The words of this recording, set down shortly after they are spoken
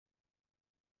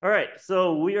All right,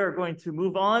 so we are going to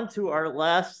move on to our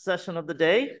last session of the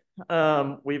day.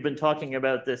 We've been talking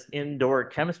about this indoor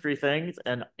chemistry things,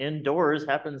 and indoors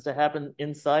happens to happen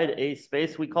inside a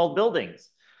space we call buildings.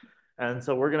 And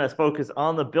so we're going to focus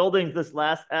on the buildings this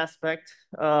last aspect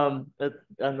in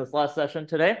this last session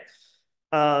today.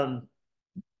 And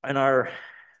our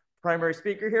primary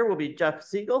speaker here will be Jeff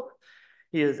Siegel.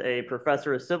 He is a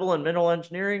professor of civil and mineral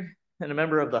engineering and a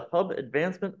member of the Hub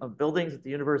Advancement of Buildings at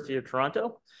the University of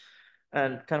Toronto.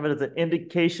 And kind of as an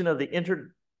indication of the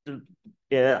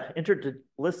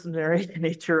interdisciplinary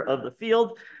nature of the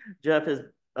field, Jeff is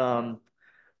the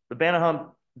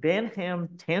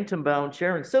Banham-Tantenbaum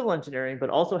Chair in Civil Engineering,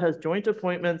 but also has joint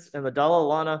appointments in the Dalla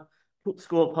Lana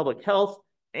School of Public Health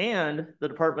and the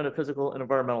Department of Physical and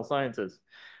Environmental Sciences.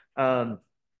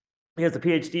 He has a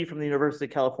PhD from the University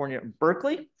of California in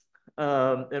Berkeley.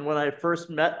 And when I first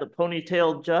met the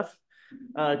ponytailed Jeff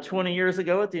 20 years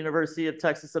ago at the University of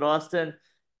Texas at Austin,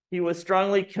 he was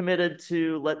strongly committed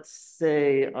to, let's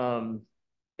say,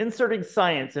 inserting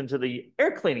science into the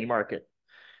air cleaning market,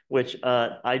 which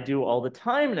I do all the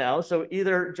time now. So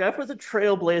either Jeff was a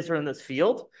trailblazer in this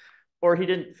field, or he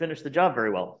didn't finish the job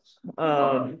very well.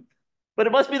 But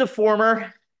it must be the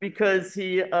former, because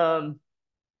he's an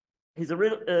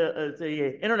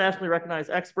internationally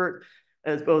recognized expert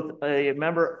as both a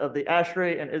member of the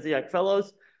ASHRAE and ISIAC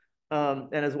Fellows.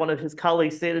 And as one of his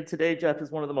colleagues stated today, Jeff is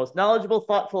one of the most knowledgeable,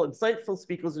 thoughtful, insightful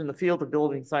speakers in the field of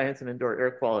building science and indoor air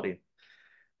quality.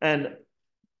 And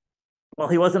while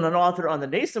he wasn't an author on the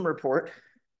NASEM report,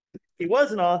 he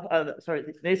was an author,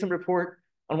 the NASEM report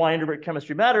on why indoor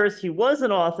chemistry matters. He was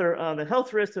an author on the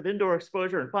health risks of indoor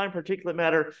exposure and fine particulate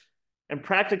matter and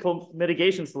practical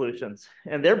mitigation solutions.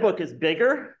 And their book is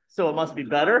bigger, so it must be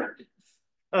better.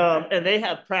 And they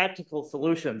have practical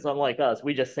solutions, unlike us.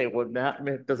 We just say, well,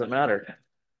 it doesn't matter.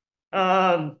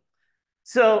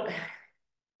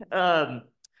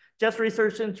 Jeff's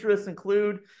research interests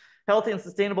include healthy and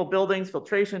sustainable buildings,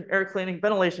 filtration, air cleaning,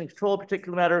 ventilation, control,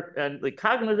 particulate matter, and the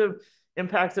cognitive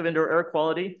impacts of indoor air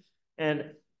quality.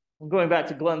 And going back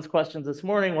to Glenn's questions this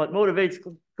morning, what motivates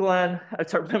Glenn? I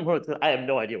have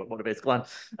no idea what motivates Glenn,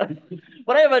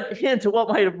 but I have a hint of what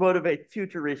might motivate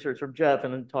future research from Jeff.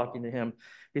 And in talking to him,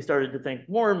 he started to think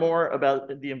more and more about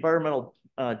the environmental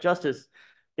justice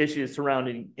issues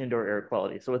surrounding indoor air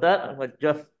quality. So with that, I'd like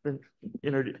Jeff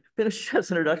finish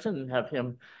Jeff's introduction and have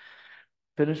him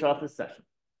finish off this session.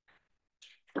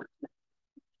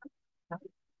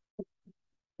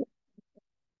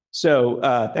 So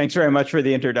thanks very much for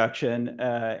the introduction.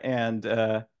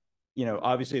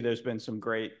 Obviously there's been some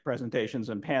great presentations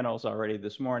and panels already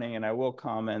this morning, and I will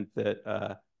comment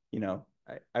that,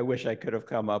 I wish I could have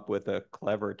come up with a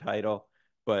clever title,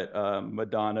 but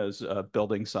Madonna's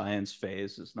building science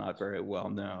phase is not very well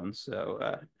known.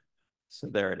 So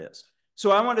there it is.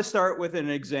 So I want to start with an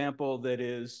example that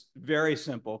is very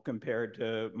simple compared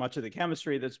to much of the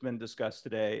chemistry that's been discussed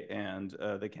today and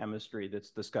the chemistry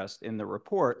that's discussed in the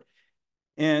report.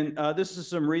 And this is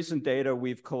some recent data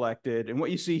we've collected. And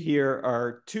what you see here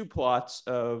are two plots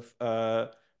of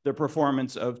the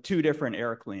performance of two different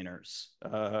air cleaners,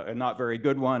 a not very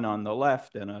good one on the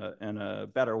left and a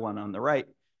better one on the right.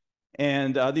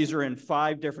 And these are in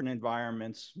 5 different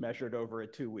environments measured over a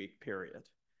 2-week period.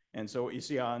 And so what you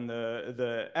see on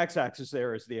the x-axis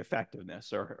there is the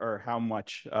effectiveness, or how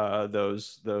much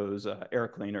those air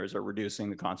cleaners are reducing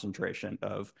the concentration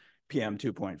of PM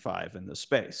 2.5 in the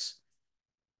space.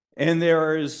 And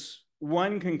there is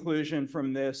one conclusion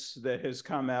from this that has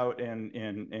come out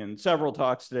in several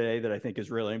talks today that I think is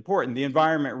really important. The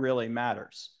environment really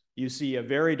matters. You see a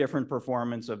very different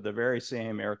performance of the very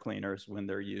same air cleaners when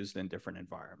they're used in different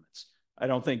environments. I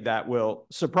don't think that will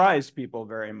surprise people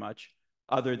very much,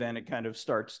 other than it kind of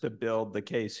starts to build the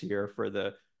case here for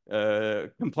the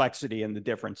complexity and the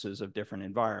differences of different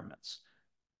environments.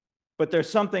 But there's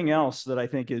something else that I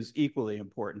think is equally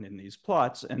important in these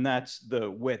plots, and that's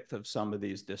the width of some of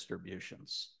these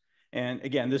distributions. And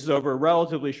again, this is over a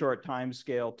relatively short time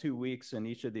scale, 2 weeks in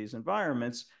each of these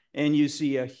environments, and you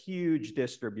see a huge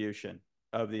distribution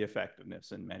of the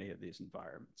effectiveness in many of these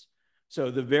environments. So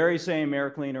the very same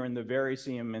air cleaner in the very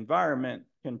same environment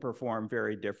can perform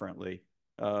very differently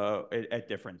at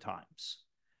different times.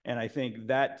 And I think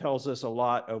that tells us a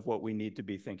lot of what we need to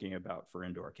be thinking about for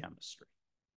indoor chemistry.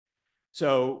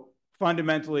 So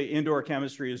fundamentally, indoor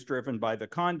chemistry is driven by the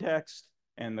context,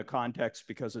 and the context,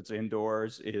 because it's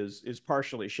indoors, is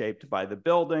partially shaped by the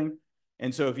building.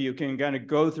 And so if you can kind of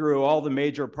go through all the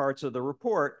major parts of the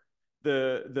report,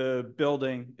 the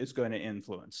building is going to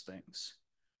influence things.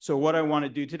 So what I want to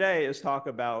do today is talk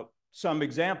about some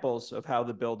examples of how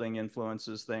the building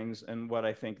influences things and what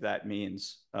I think that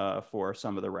means for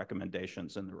some of the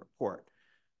recommendations in the report.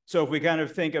 So if we kind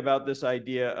of think about this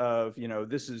idea of,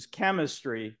 this is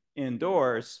chemistry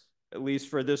indoors, at least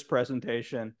for this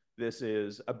presentation, this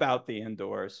is about the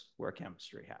indoors where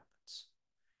chemistry happens.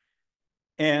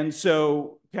 And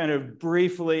so kind of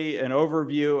briefly, an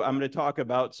overview, I'm going to talk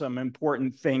about some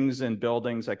important things in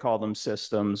buildings. I call them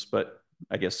systems, but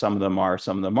I guess some of them are,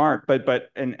 some of them aren't,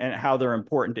 and how they're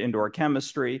important to indoor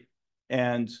chemistry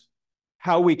and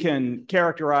how we can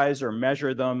characterize or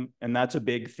measure them. And that's a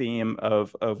big theme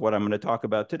of what I'm going to talk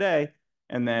about today.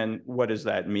 And then what does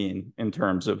that mean in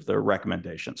terms of the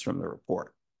recommendations from the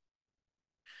report?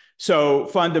 So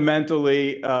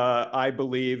fundamentally, I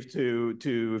believe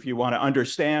if you want to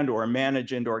understand or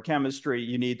manage indoor chemistry,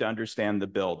 you need to understand the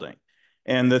building.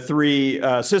 And the three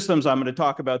systems I'm going to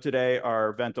talk about today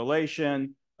are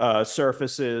ventilation,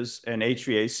 surfaces, and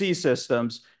HVAC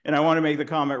systems. And I want to make the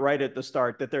comment right at the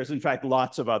start that there's in fact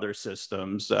lots of other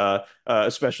systems,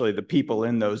 especially the people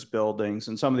in those buildings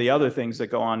and some of the other things that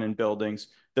go on in buildings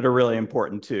that are really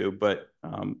important too. But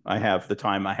I have the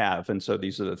time I have, and so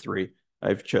these are the three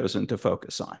I've chosen to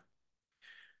focus on.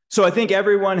 So I think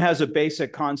everyone has a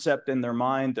basic concept in their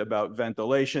mind about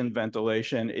ventilation.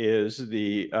 Ventilation is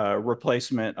the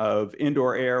replacement of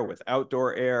indoor air with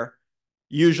outdoor air.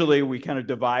 Usually we kind of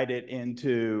divide it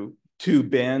into two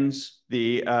bins.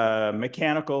 The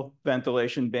mechanical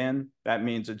ventilation bin, that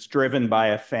means it's driven by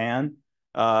a fan.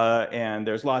 And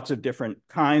there's lots of different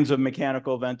kinds of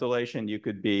mechanical ventilation. You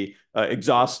could be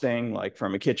exhausting, like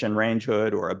from a kitchen range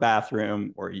hood or a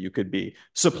bathroom, or you could be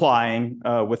supplying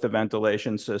with a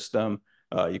ventilation system.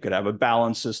 You could have a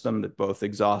balance system that both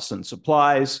exhausts and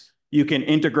supplies. You can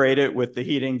integrate it with the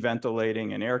heating,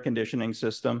 ventilating, and air conditioning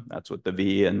system. That's what the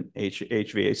V in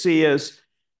HVAC is.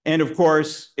 And of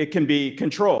course, it can be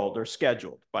controlled or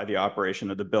scheduled by the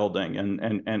operation of the building,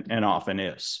 and often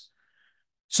is.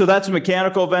 So that's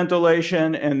mechanical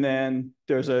ventilation. And then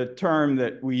there's a term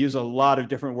that we use a lot of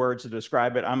different words to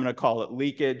describe it. I'm going to call it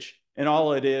leakage. And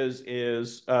all it is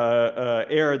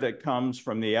air that comes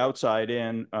from the outside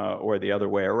in or the other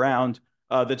way around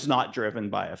that's not driven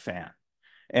by a fan.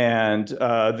 And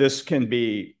this can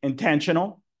be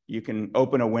intentional. You can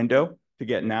open a window to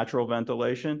get natural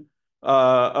ventilation,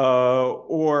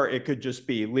 or it could just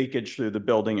be leakage through the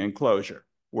building enclosure,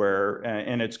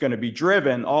 and it's going to be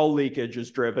driven, all leakage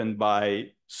is driven by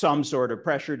some sort of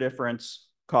pressure difference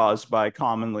caused by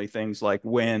commonly things like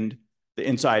wind, the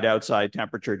inside-outside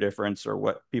temperature difference, or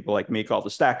what people like me call the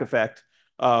stack effect,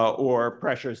 or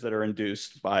pressures that are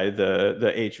induced by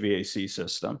the HVAC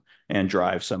system and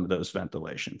drive some of those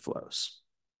ventilation flows.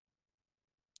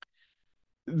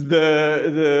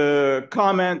 The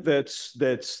comment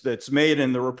that's made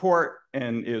in the report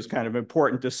and is kind of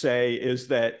important to say is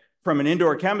that from an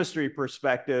indoor chemistry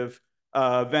perspective,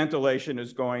 ventilation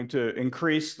is going to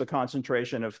increase the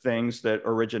concentration of things that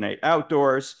originate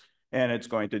outdoors, and it's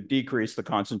going to decrease the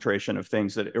concentration of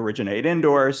things that originate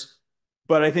indoors.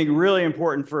 But I think really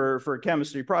important for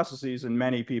chemistry processes, and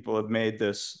many people have made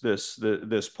this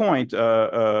point in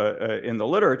the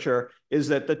literature, is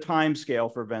that the time scale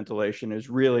for ventilation is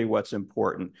really what's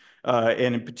important.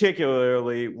 And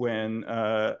particularly when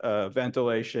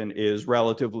ventilation is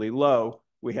relatively low,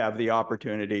 we have the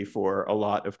opportunity for a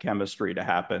lot of chemistry to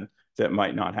happen that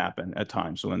might not happen at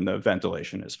times when the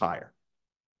ventilation is higher.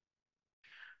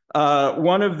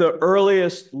 One of the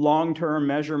earliest long-term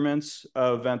measurements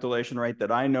of ventilation rate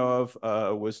that I know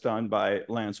of was done by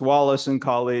Lance Wallace and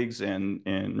colleagues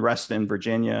in Reston,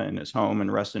 Virginia, in his home in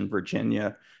Reston,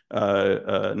 Virginia,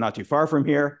 not too far from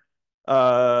here.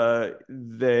 They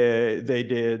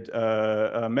did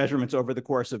measurements over the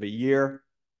course of a year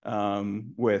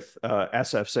with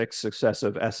SF6,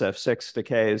 successive SF6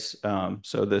 decays.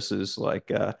 So this is like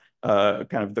kind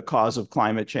of the cause of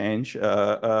climate change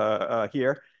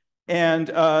here. And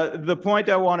the point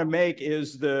I want to make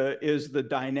is the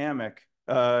dynamic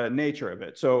nature of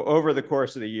it. So over the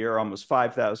course of the year, almost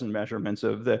 5,000 measurements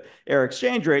of the air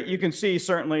exchange rate, you can see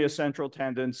certainly a central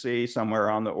tendency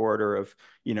somewhere on the order of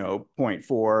 0.4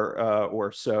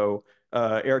 or so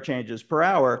air changes per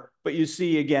hour. But you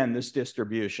see, again, this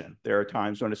distribution. There are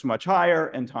times when it's much higher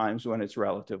and times when it's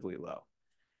relatively low.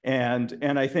 And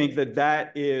I think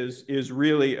that is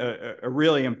really a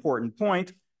really important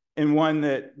point, and one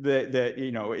that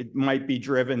it might be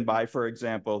driven by, for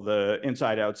example, the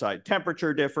inside-outside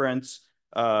temperature difference.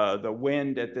 The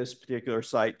wind at this particular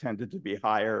site tended to be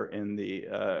higher in the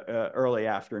early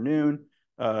afternoon.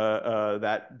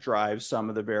 That drives some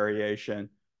of the variation.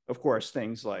 Of course,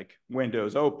 things like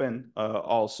windows open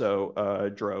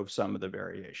also drove some of the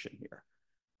variation here.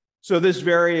 So this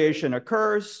variation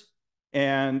occurs,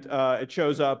 and it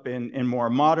shows up in more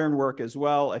modern work as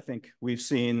well. I think we've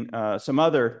seen some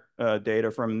other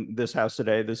data from this house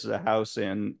today. This is a house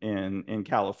in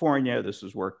California. This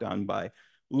was work done by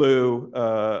Lou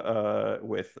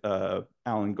with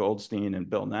Alan Goldstein and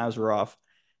Bill Nazaroff.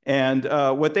 And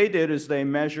what they did is they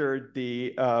measured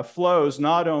the flows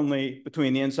not only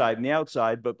between the inside and the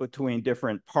outside, but between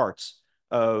different parts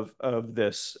of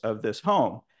this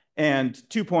home. And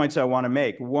 2 points I want to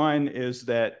make. One is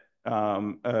that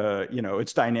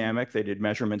it's dynamic. They did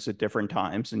measurements at different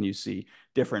times, and you see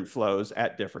different flows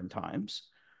at different times.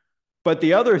 But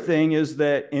the other thing is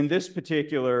that in this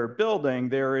particular building,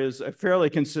 there is a fairly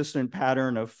consistent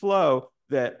pattern of flow,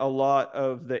 that a lot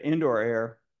of the indoor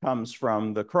air comes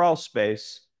from the crawl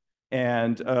space,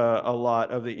 and a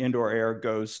lot of the indoor air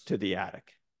goes to the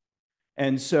attic.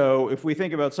 And so if we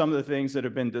think about some of the things that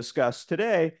have been discussed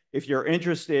today, if you're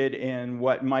interested in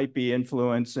what might be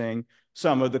influencing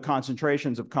some of the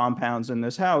concentrations of compounds in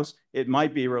this house, it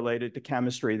might be related to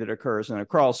chemistry that occurs in a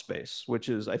crawl space, which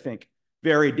is, I think,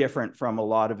 very different from a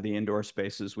lot of the indoor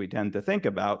spaces we tend to think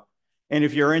about. And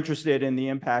if you're interested in the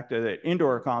impact that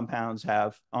indoor compounds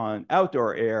have on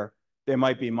outdoor air, they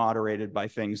might be moderated by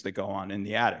things that go on in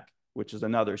the attic, which is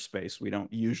another space we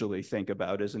don't usually think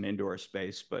about as an indoor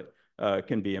space, but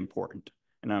can be important.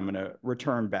 And I'm going to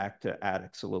return back to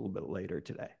attics a little bit later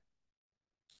today.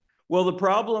 Well, the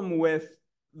problem with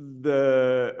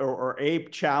or a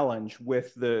challenge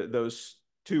with those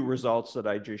two results that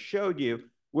I just showed you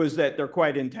was that they're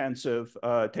quite intensive,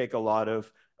 take a lot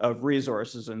of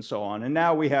resources and so on. And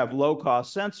now we have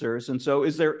low-cost sensors. And so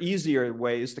is there easier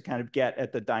ways to kind of get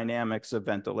at the dynamics of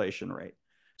ventilation rate?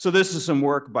 So this is some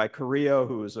work by Carrillo,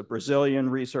 who is a Brazilian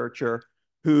researcher,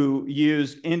 who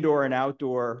used indoor and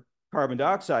outdoor carbon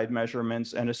dioxide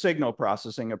measurements and a signal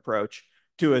processing approach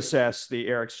to assess the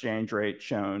air exchange rate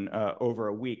shown over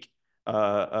a week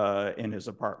in his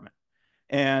apartment.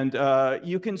 And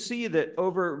you can see that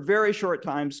over very short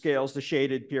time scales, the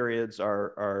shaded periods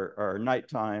are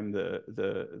nighttime,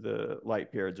 the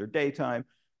light periods are daytime.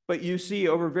 But you see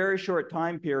over very short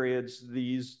time periods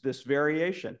this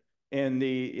variation in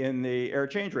the air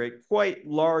change rate, quite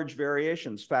large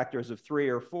variations, factors of 3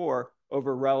 or 4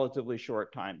 over relatively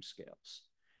short time scales.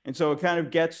 And so it kind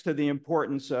of gets to the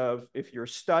importance of, if you're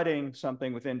studying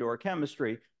something with indoor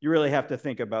chemistry, you really have to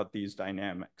think about these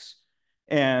dynamics.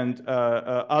 And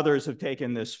others have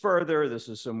taken this further. This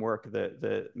is some work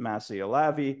that Massi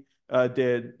Alavi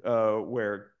did,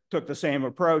 where took the same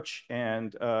approach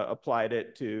and applied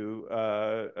it to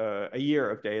a year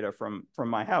of data from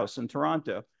my house in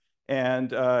Toronto.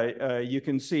 And you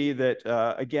can see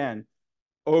that, again,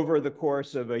 over the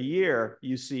course of a year,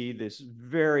 you see this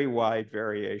very wide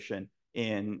variation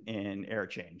in air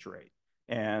change rate.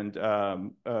 And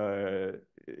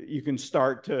you can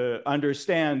start to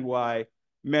understand why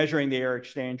measuring the air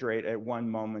exchange rate at one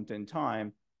moment in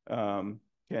time can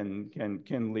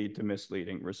lead to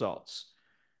misleading results.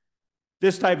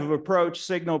 This type of approach,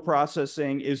 signal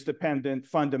processing, is dependent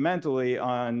fundamentally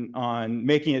on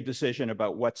making a decision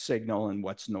about what's signal and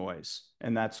what's noise.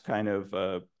 And that's kind of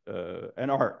an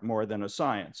art more than a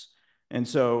science. And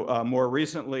so more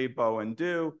recently, Bo and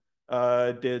Du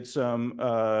did some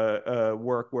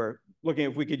work where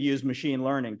looking if we could use machine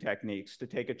learning techniques to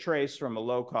take a trace from a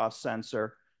low-cost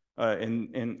sensor,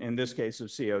 in this case of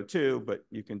CO2, but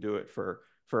you can do it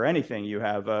for anything you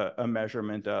have a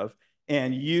measurement of,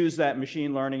 and use that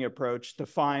machine learning approach to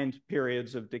find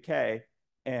periods of decay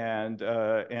and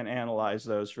analyze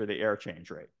those for the air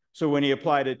change rate. So when he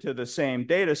applied it to the same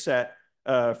data set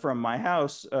from my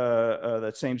house,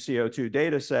 that same CO2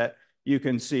 data set, you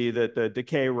can see that the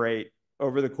decay rate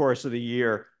over the course of the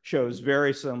year shows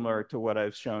very similar to what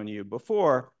I've shown you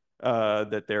before,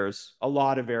 that there's a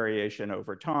lot of variation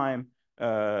over time,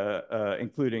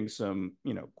 including some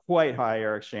quite high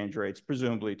air exchange rates,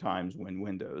 presumably times when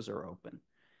windows are open.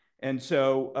 And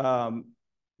so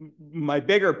my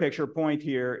bigger picture point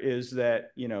here is that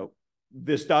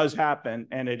this does happen,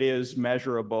 and it is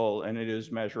measurable, and it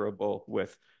is measurable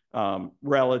with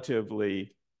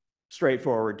relatively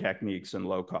straightforward techniques and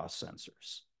low-cost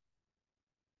sensors.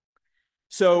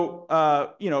 So,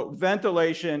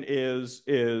 ventilation is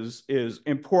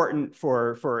important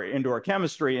for indoor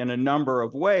chemistry in a number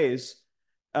of ways,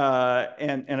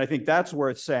 and I think that's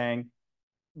worth saying.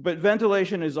 But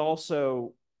ventilation is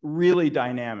also really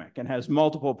dynamic and has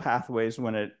multiple pathways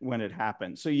when it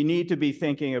happens. So you need to be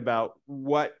thinking about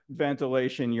what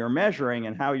ventilation you're measuring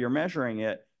and how you're measuring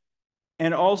it.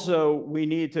 And also, we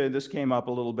need to, this came up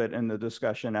a little bit in the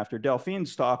discussion after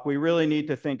Delphine's talk, we really need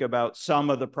to think about some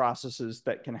of the processes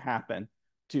that can happen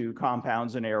to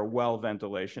compounds and air while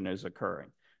ventilation is occurring.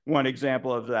 One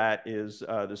example of that is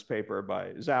this paper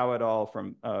by Zhao et al.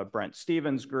 From Brent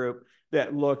Stevens' group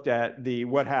that looked at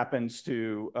what happens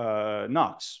to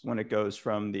NOx when it goes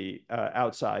from the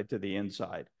outside to the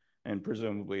inside, and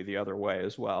presumably the other way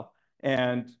as well.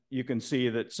 And you can see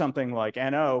that something like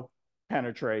NO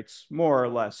penetrates more or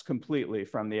less completely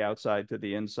from the outside to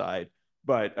the inside,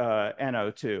 but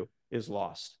NO2 is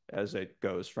lost as it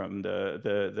goes from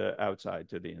the outside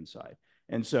to the inside.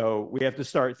 And so we have to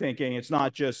start thinking it's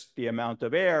not just the amount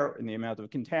of air and the amount of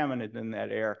contaminant in that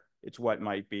air, it's what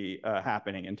might be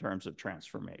happening in terms of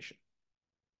transformation.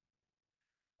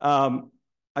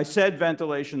 I said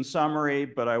ventilation summary,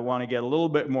 but I want to get a little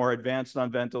bit more advanced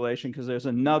on ventilation because there's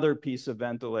another piece of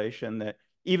ventilation that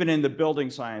even in the building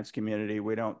science community,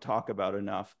 we don't talk about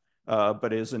enough,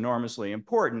 but is enormously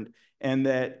important, and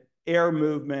that air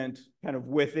movement kind of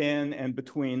within and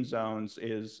between zones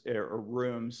or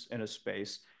rooms in a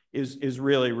space is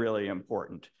really, really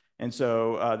important. And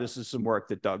so this is some work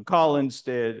that Doug Collins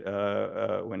did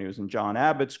when he was in John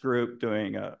Abbott's group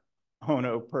doing a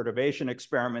Hono perturbation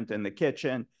experiment in the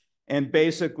kitchen. And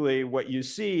basically what you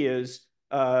see is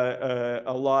a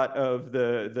lot of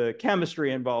the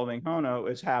chemistry involving Hono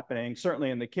is happening certainly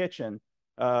in the kitchen,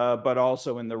 but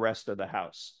also in the rest of the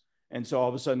house. And so all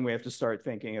of a sudden we have to start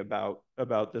thinking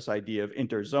about this idea of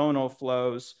interzonal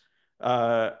flows.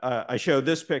 I showed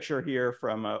this picture here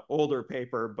from an older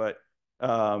paper, but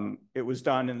it was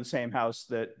done in the same house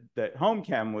that home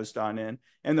chem was done in.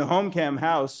 And the home chem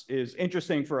house is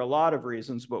interesting for a lot of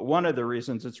reasons, but one of the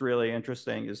reasons it's really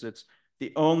interesting is it's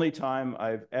the only time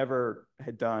I've ever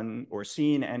had done or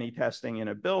seen any testing in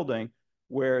a building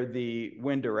where the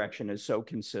wind direction is so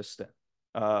consistent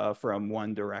from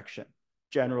one direction.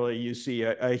 Generally, you see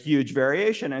a huge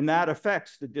variation, and that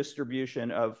affects the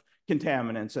distribution of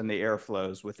contaminants and the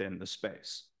airflows within the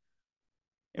space.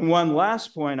 And one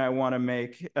last point I want to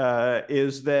make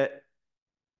is that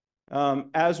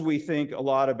as we think a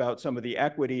lot about some of the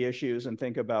equity issues and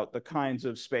think about the kinds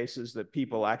of spaces that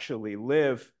people actually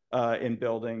live in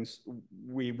buildings,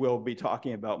 we will be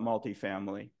talking about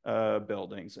multifamily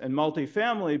buildings. And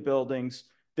multifamily buildings,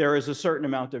 there is a certain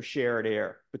amount of shared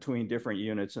air between different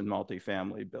units in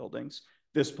multifamily buildings.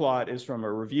 This plot is from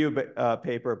a review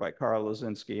paper by Karl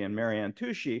Lozinski and Marianne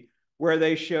Touchy, where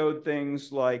they showed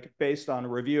things like, based on a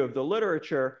review of the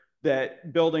literature,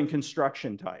 that building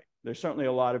construction type, there's certainly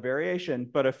a lot of variation,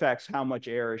 but affects how much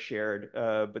air is shared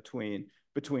between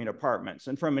apartments.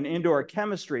 And from an indoor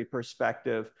chemistry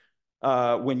perspective,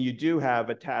 when you do have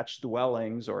attached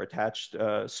dwellings or attached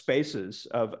spaces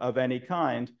of any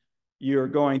kind, you're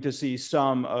going to see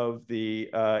some of the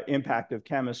impact of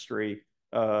chemistry,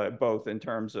 both in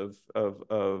terms of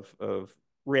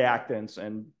reactants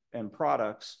and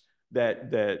products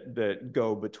that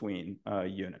go between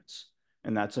units.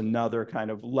 And that's another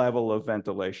kind of level of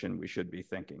ventilation we should be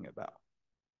thinking about.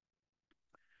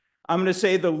 I'm going to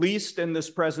say the least in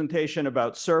this presentation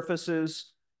about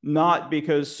surfaces, not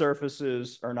because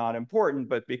surfaces are not important,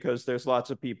 but because there's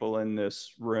lots of people in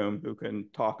this room who can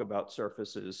talk about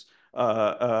surfaces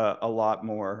a lot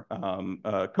more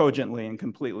cogently and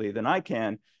completely than I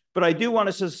can. But I do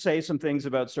want to say some things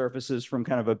about surfaces from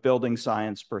kind of a building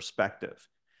science perspective.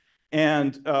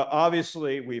 And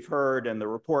obviously, we've heard, and the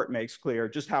report makes clear,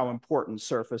 just how important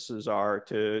surfaces are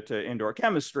to indoor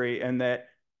chemistry, and that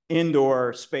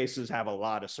indoor spaces have a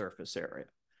lot of surface area.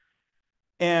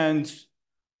 And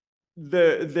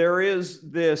there is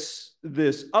this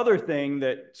other thing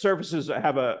that surfaces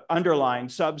have an underlying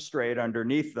substrate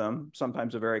underneath them,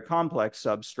 sometimes a very complex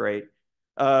substrate,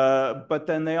 but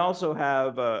then they also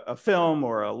have a film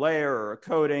or a layer or a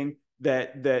coating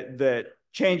that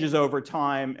changes over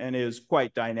time and is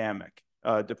quite dynamic,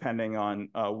 depending on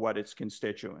what its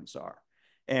constituents are.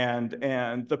 And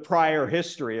the prior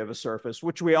history of a surface,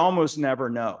 which we almost never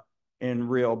know in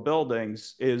real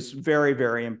buildings, is very,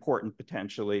 very important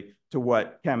potentially to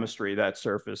what chemistry that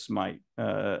surface might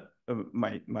play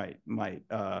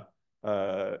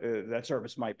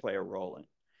a role in.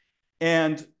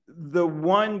 And the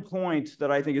one point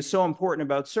that I think is so important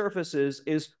about surfaces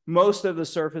is most of the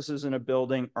surfaces in a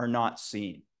building are not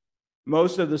seen.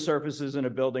 Most of the surfaces in a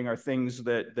building are things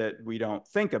that we don't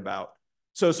think about.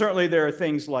 So certainly there are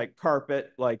things like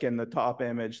carpet, like in the top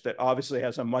image, that obviously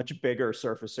has a much bigger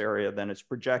surface area than its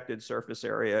projected surface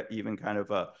area, even kind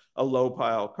of a low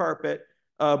pile carpet.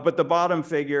 But the bottom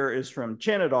figure is from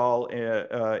Chin et al.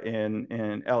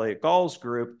 In Elliot Gall's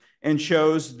group, and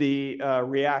shows the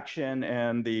reaction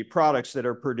and the products that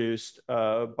are produced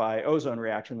by ozone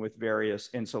reaction with various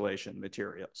insulation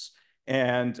materials.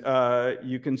 And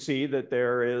you can see that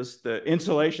there is the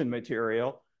insulation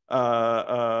material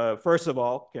First of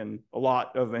all, a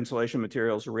lot of insulation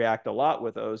materials react a lot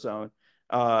with ozone,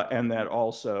 and that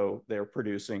also they're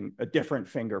producing a different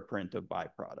fingerprint of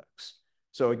byproducts.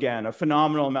 So again, a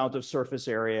phenomenal amount of surface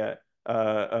area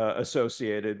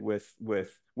associated with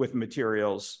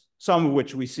materials, some of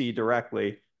which we see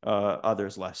directly,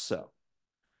 others less so.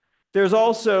 There's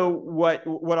also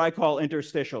what I call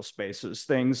interstitial spaces,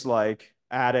 things like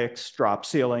attics, drop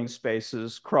ceiling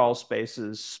spaces, crawl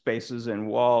spaces, spaces in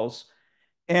walls.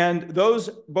 And those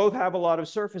both have a lot of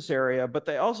surface area, but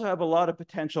they also have a lot of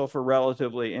potential for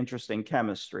relatively interesting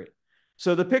chemistry.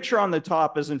 So the picture on the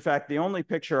top is, in fact, the only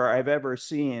picture I've ever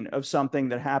seen of something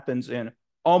that happens in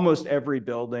almost every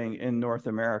building in North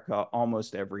America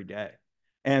almost every day.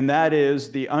 And that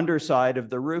is the underside of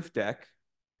the roof deck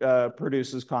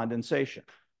produces condensation.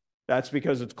 That's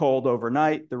because it's cold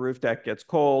overnight. The roof deck gets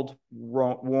cold,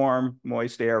 warm,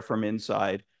 moist air from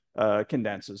inside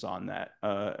condenses on that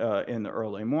in the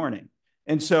early morning.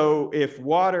 And so if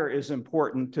water is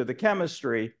important to the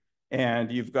chemistry,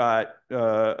 and you've got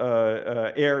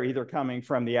air either coming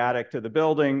from the attic to the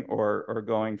building or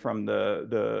going from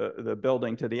the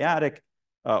building to the attic,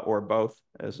 or both,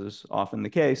 as is often the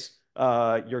case,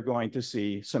 you're going to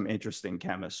see some interesting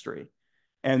chemistry.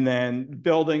 And then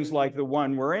buildings like the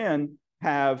one we're in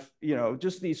have,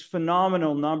 just these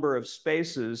phenomenal number of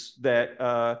spaces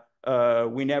that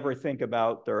we never think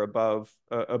about. They're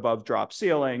above drop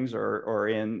ceilings or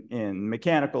in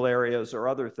mechanical areas or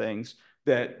other things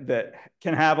that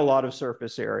can have a lot of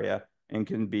surface area and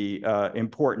can be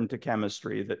important to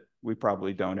chemistry that we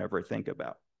probably don't ever think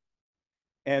about.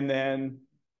 And then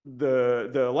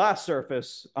the last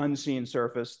surface, unseen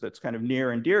surface, that's kind of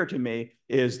near and dear to me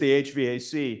is the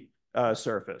HVAC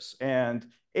surface. And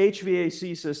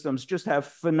HVAC systems just have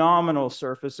phenomenal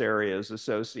surface areas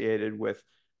associated with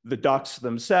the ducts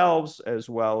themselves, as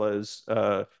well as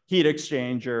heat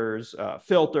exchangers,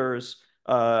 filters,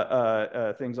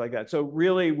 things like that. So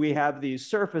really, we have these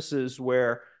surfaces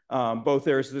where both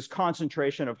there's this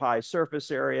concentration of high surface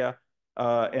area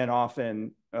and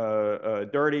often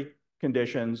dirty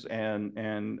conditions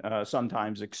and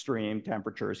sometimes extreme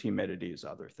temperatures, humidities,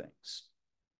 other things.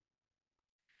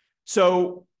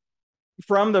 So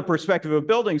from the perspective of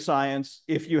building science,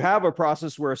 if you have a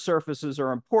process where surfaces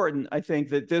are important, I think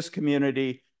that this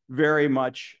community very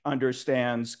much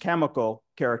understands chemical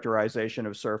characterization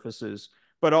of surfaces,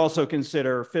 but also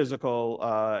consider physical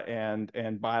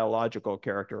and biological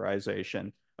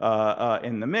characterization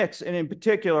in the mix. And in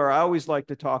particular, I always like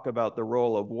to talk about the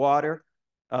role of water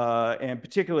and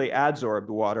particularly adsorbed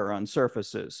water on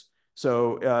surfaces.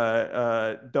 So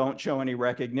don't show any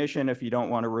recognition if you don't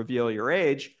want to reveal your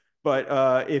age.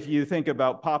 But if you think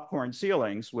about popcorn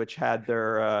ceilings, which had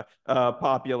their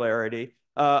popularity,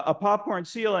 a popcorn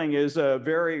ceiling is a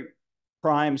very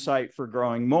prime site for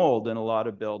growing mold in a lot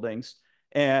of buildings.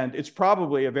 And it's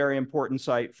probably a very important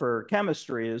site for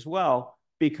chemistry as well,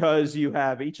 because you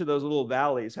have each of those little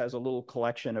valleys has a little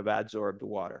collection of adsorbed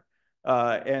water.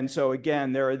 And so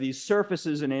again, there are these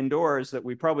surfaces and indoors that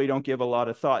we probably don't give a lot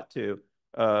of thought to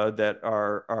that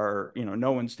are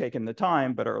no one's taken the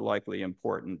time, but are likely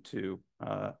important to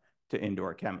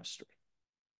indoor chemistry.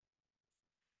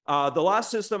 The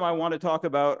last system I want to talk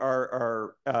about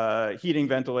are heating,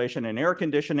 ventilation, and air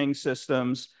conditioning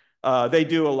systems. They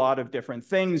do a lot of different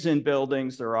things in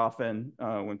buildings. They're often,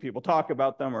 when people talk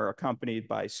about them, are accompanied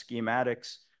by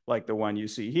schematics like the one you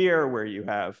see here, where you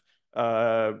have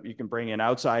you can bring in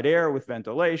outside air with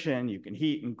ventilation, you can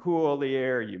heat and cool the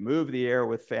air, you move the air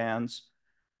with fans.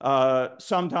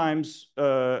 Sometimes,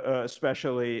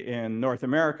 especially in North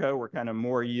America, we're kind of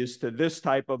more used to this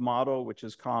type of model, which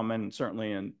is common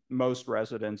certainly in most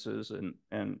residences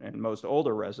and most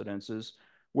older residences,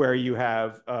 where you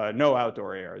have no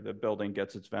outdoor air. The building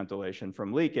gets its ventilation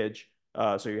from leakage,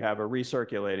 so you have a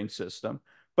recirculating system.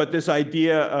 But this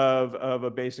idea of a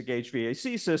basic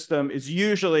HVAC system is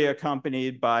usually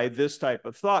accompanied by this type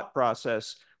of thought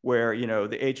process where,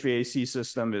 the HVAC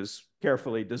system is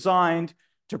carefully designed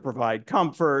to provide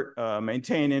comfort,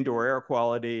 maintain indoor air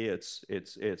quality. It's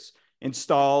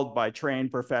installed by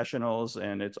trained professionals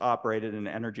and it's operated in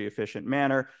an energy efficient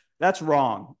manner. That's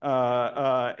wrong.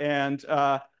 I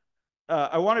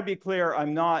want to be clear,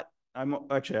 I'm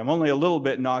only a little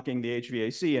bit knocking the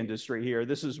HVAC industry here.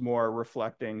 This is more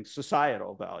reflecting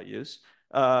societal values.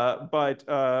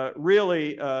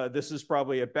 Really, this is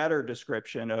probably a better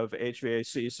description of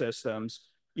HVAC systems.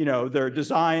 They're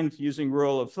designed using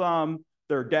rule of thumb.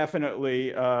 They're definitely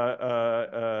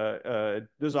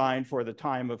designed for the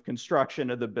time of construction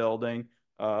of the building,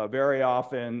 very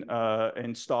often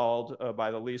installed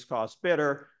by the least cost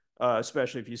bidder.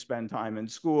 especially if you spend time in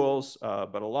schools,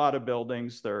 but a lot of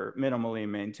buildings, they're minimally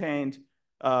maintained,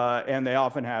 and they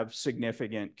often have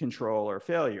significant control or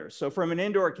failures. So from an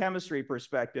indoor chemistry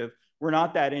perspective, we're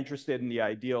not that interested in the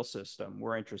ideal system.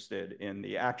 We're interested in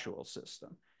the actual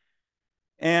system.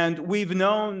 And we've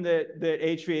known that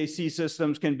HVAC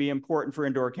systems can be important for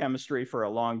indoor chemistry for a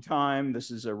long time. This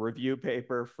is a review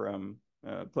paper from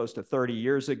close to 30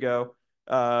 years ago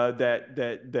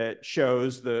that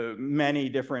shows the many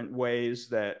different ways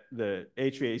that the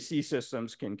HVAC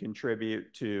systems can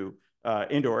contribute to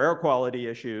indoor air quality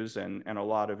issues and a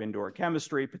lot of indoor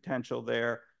chemistry potential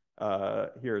there.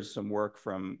 Here's some work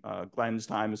from Glenn's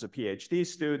time as a PhD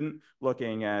student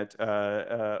looking at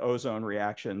ozone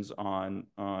reactions on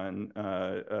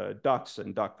ducts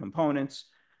and duct components.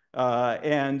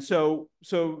 And so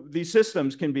these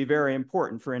systems can be very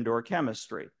important for indoor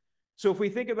chemistry. So if we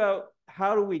think about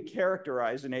how do we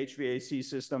characterize an HVAC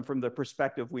system from the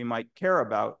perspective we might care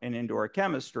about in indoor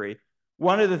chemistry,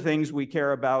 one of the things we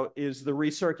care about is the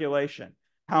recirculation,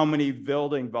 how many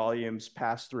building volumes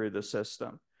pass through the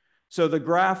system. So the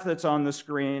graph that's on the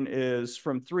screen is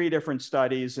from 3 different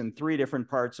studies in 3 different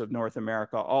parts of North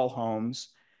America, all homes.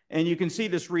 And you can see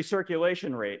this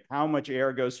recirculation rate, how much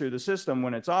air goes through the system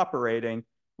when it's operating,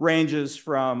 ranges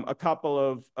from a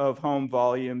couple of home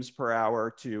volumes per hour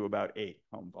to about 8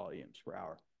 home volumes per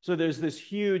hour. So there's this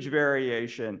huge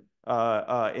variation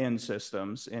in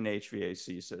systems, in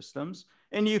HVAC systems.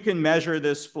 And you can measure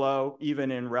this flow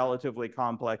even in relatively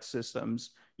complex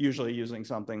systems, usually using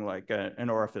something like an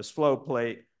orifice flow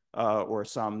plate or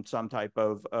some type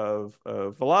of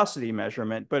velocity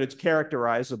measurement, but it's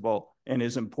characterizable and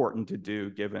is important to do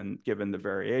given the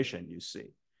variation you see.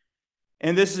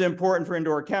 And this is important for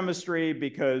indoor chemistry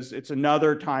because it's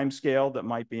another time scale that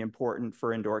might be important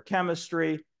for indoor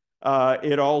chemistry.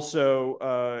 It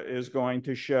also is going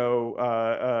to show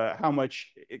how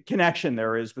much connection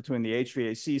there is between the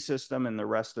HVAC system and the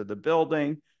rest of the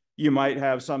building. You might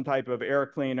have some type of air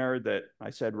cleaner that I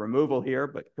said removal here,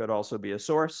 but could also be a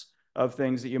source of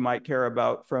things that you might care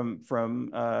about from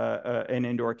an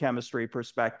indoor chemistry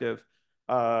perspective,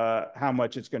 how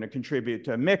much it's going to contribute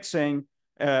to mixing,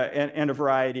 and a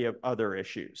variety of other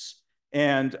issues.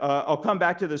 And I'll come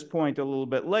back to this point a little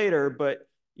bit later, but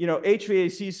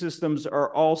HVAC systems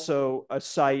are also a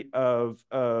site of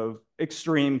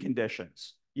extreme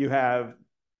conditions. You have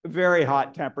very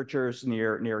hot temperatures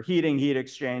near heat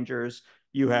exchangers.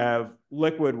 You have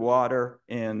liquid water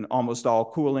in almost all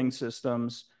cooling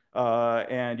systems,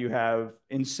 and you have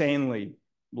insanely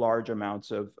large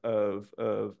amounts of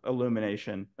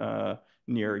illumination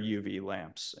near UV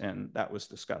lamps, and that was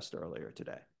discussed earlier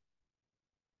today.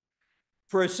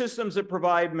 For systems that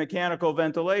provide mechanical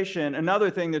ventilation, another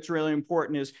thing that's really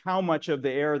important is how much of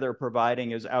the air they're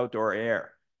providing is outdoor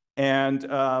air. And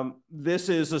this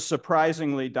is a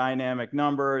surprisingly dynamic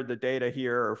number. The data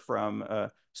here are from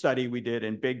a study we did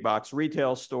in big box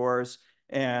retail stores,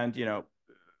 and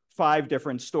 5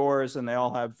 different stores, and they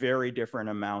all have very different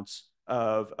amounts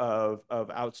of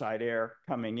outside air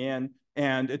coming in.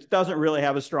 And it doesn't really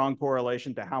have a strong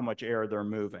correlation to how much air they're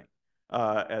moving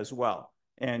as well.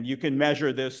 And you can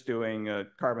measure this doing a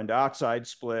carbon dioxide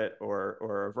split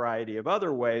or a variety of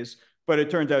other ways, but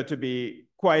it turns out to be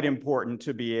quite important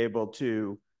to be able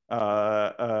to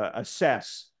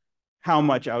assess how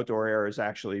much outdoor air is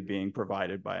actually being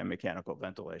provided by a mechanical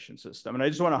ventilation system. And I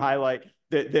just want to highlight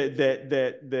that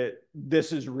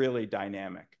this is really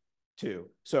dynamic too.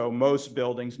 So most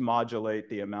buildings modulate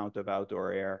the amount of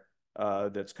outdoor air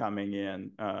that's coming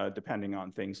in, depending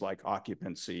on things like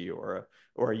occupancy or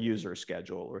a user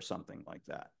schedule or something like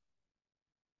that.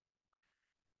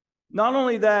 Not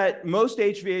only that, most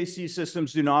HVAC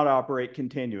systems do not operate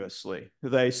continuously.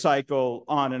 They cycle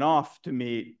on and off to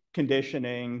meet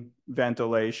conditioning,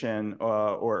 ventilation,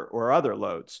 or other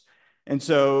loads. And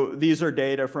so these are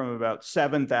data from about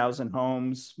 7,000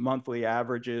 homes, monthly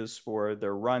averages for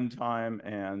their runtime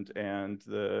and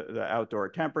the outdoor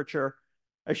temperature.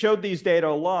 I showed these data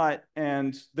a lot,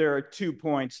 and there are 2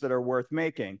 points that are worth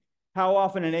making. How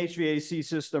often an HVAC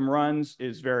system runs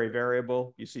is very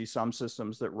variable. You see some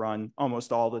systems that run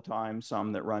almost all the time,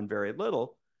 some that run very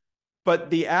little. But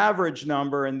the average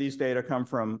number, and these data come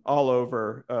from all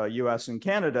over US and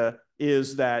Canada,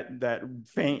 is that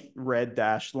faint red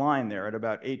dashed line there at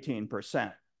about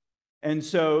 18%. And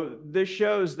so this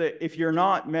shows that if you're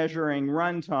not measuring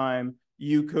runtime,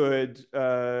 you could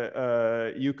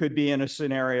be in a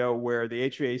scenario where the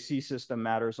HVAC system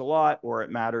matters a lot or it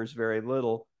matters very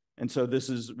little. And so this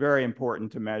is very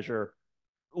important to measure.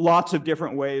 Lots of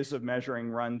different ways of measuring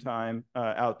runtime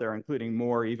out there, including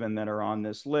more even that are on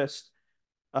this list.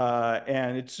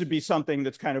 And it should be something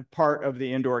that's kind of part of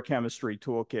the indoor chemistry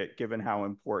toolkit, given how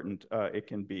important it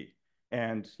can be.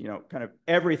 And, you know, kind of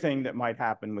everything that might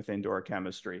happen with indoor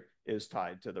chemistry is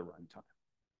tied to the runtime.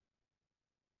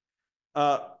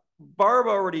 Barb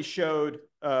already showed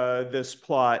this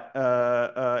plot,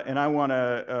 and I want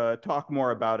to talk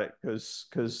more about it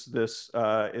because this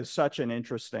is such an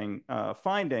interesting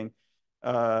finding.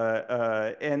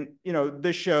 And you know,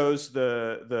 this shows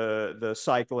the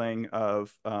cycling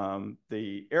of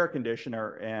the air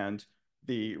conditioner and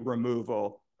the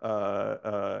removal,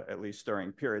 at least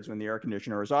during periods when the air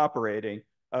conditioner is operating,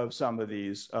 of some of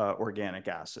these organic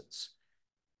acids.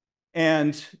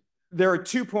 And there are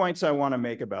 2 points I want to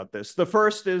make about this. The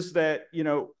first is that, you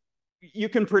know, you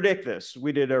can predict this.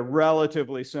 We did a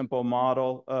relatively simple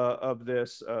model of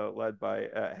this led by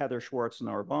Heather Schwartz and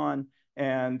Orban.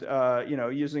 And, you know,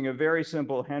 using a very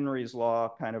simple Henry's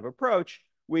law kind of approach,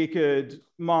 we could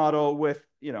model with,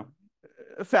 you know,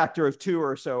 a factor of 2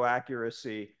 or so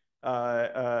accuracy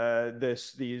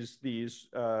these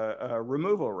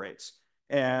removal rates.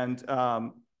 And,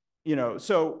 you know,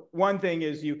 so one thing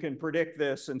is you can predict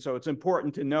this, and so it's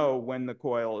important to know when the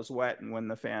coil is wet and when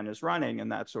the fan is running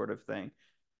and that sort of thing.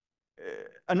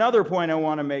 Another point I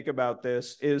want to make about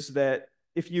this is that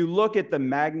if you look at the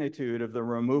magnitude of the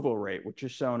removal rate, which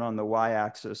is shown on the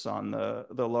y-axis on the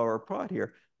lower plot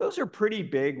here, those are pretty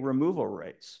big removal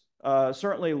rates,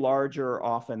 certainly larger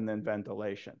often than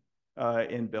ventilation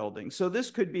in buildings. So this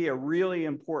could be a really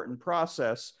important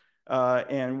process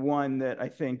and one that I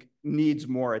think needs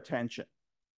more attention.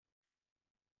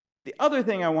 The other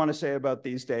thing I want to say about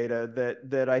these data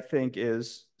that I think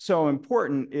is so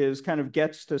important is kind of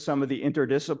gets to some of the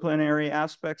interdisciplinary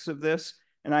aspects of this.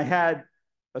 And I had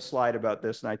a slide about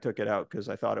this and I took it out because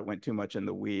I thought it went too much in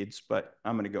the weeds, but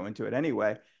I'm going to go into it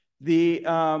anyway.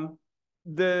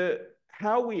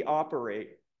 How we operate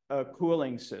a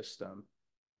cooling system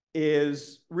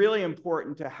is really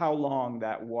important to how long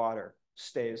that water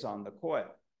stays on the coil.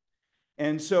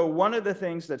 And so one of the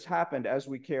things that's happened as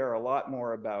we care a lot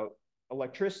more about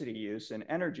electricity use and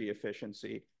energy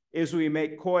efficiency is we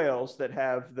make coils that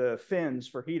have the fins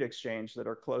for heat exchange that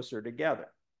are closer together.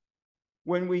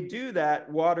 When we do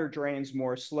that, water drains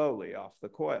more slowly off the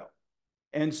coil.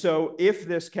 And so if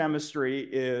this chemistry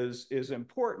is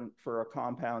important for a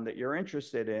compound that you're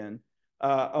interested in,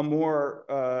 a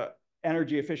more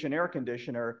energy efficient air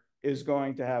conditioner is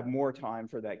going to have more time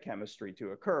for that chemistry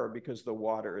to occur because the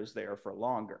water is there for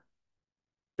longer.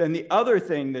 Then the other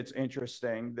thing that's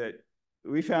interesting that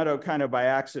we found out kind of by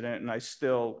accident, and I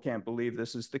still can't believe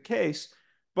this is the case,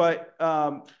 but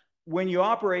when you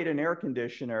operate an air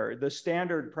conditioner, the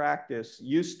standard practice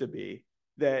used to be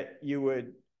that you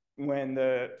would, when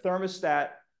the thermostat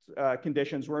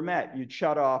conditions were met, you'd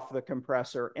shut off the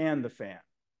compressor and the fan,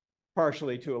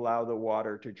 partially to allow the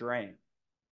water to drain.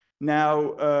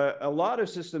 Now, a lot of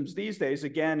systems these days,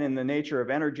 again, in the nature of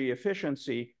energy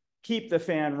efficiency, keep the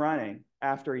fan running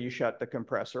after you shut the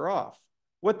compressor off.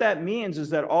 What that means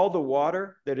is that all the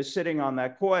water that is sitting on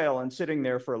that coil and sitting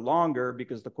there for longer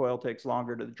because the coil takes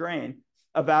longer to drain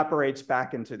evaporates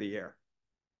back into the air.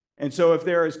 And so if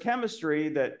there is chemistry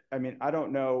that, I mean, I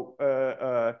don't know,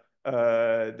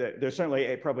 there's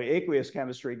certainly probably aqueous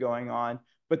chemistry going on,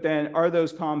 but then are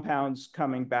those compounds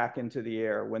coming back into the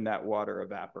air when that water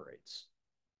evaporates?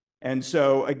 And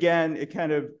so again, it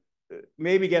kind of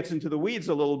maybe gets into the weeds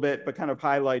a little bit, but kind of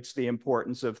highlights the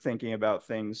importance of thinking about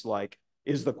things like,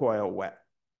 is the coil wet?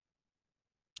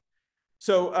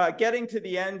 So getting to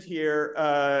the end here,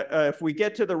 if we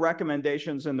get to the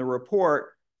recommendations in the report,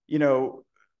 you know,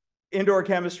 indoor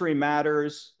chemistry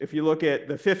matters. If you look at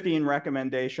the 15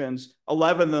 recommendations,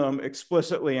 11 of them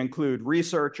explicitly include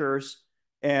researchers.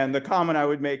 And the comment I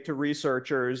would make to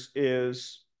researchers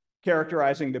is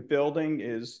characterizing the building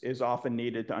is often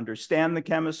needed to understand the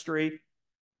chemistry.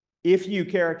 If you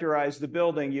characterize the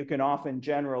building, you can often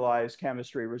generalize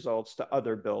chemistry results to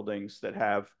other buildings that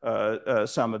have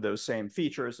some of those same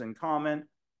features in common.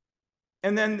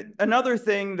 And then another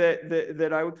thing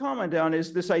that I would comment on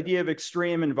is this idea of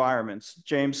extreme environments.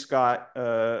 James Scott,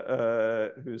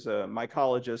 who's a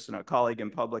mycologist and a colleague in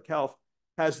public health,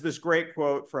 has this great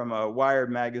quote from a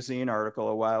Wired magazine article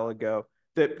a while ago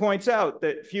that points out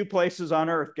that few places on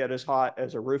Earth get as hot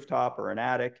as a rooftop or an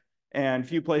attic, and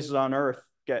few places on Earth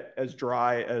get as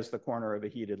dry as the corner of a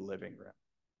heated living room.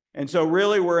 And so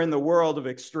really we're in the world of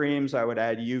extremes. I would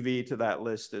add UV to that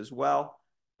list as well.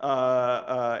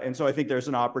 And so I think there's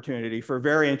an opportunity for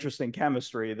very interesting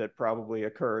chemistry that probably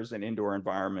occurs in indoor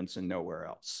environments and nowhere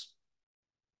else.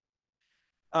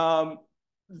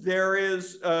 there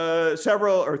is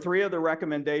several or three of the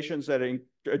recommendations that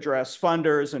address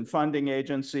funders and funding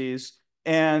agencies.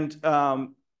 And I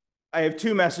have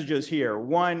two messages here.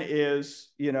 One is,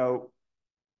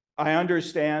 I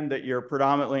understand that you're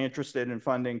predominantly interested in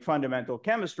funding fundamental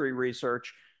chemistry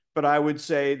research, but I would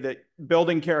say that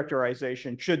building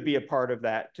characterization should be a part of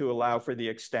that to allow for the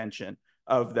extension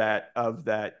of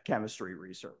that chemistry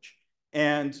research.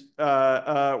 And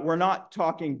we're not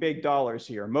talking big dollars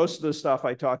here. Most of the stuff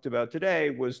I talked about today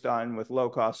was done with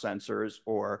low-cost sensors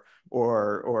or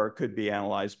could be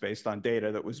analyzed based on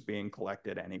data that was being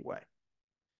collected anyway.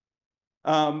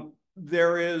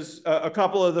 There is a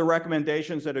couple of the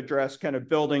recommendations that address kind of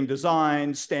building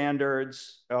design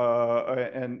standards,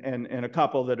 and a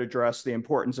couple that address the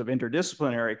importance of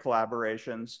interdisciplinary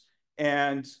collaborations.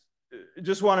 And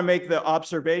just want to make the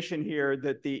observation here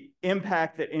that the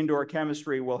impact that indoor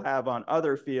chemistry will have on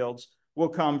other fields will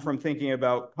come from thinking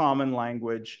about common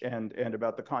language and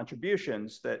about the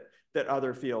contributions that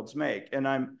other fields make. And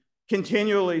I'm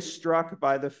continually struck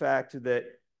by the fact that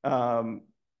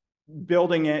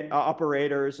building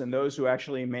operators and those who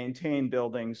actually maintain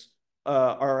buildings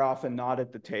are often not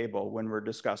at the table when we're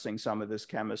discussing some of this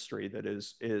chemistry that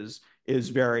is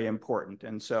very important.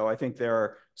 And so I think there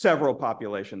are several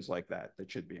populations like that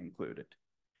should be included.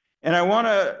 And I want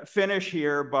to finish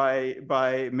here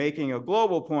by making a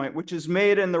global point, which is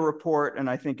made in the report, and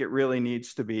I think it really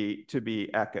needs to be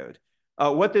echoed.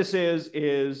 What this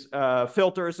is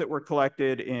filters that were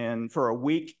collected for a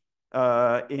week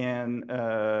in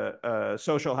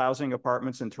social housing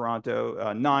apartments in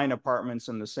Toronto, 9 apartments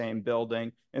in the same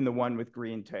building, and the one with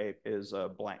green tape is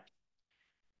blank.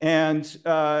 And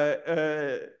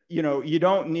you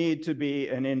don't need to be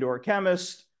an indoor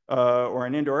chemist or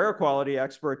an indoor air quality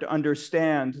expert to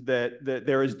understand that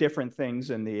there is different things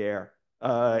in the air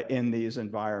in these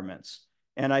environments.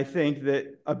 And I think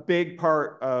that a big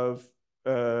part of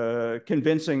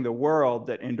convincing the world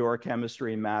that indoor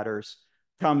chemistry matters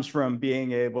comes from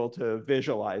being able to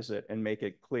visualize it and make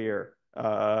it clear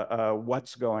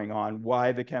what's going on,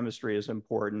 why the chemistry is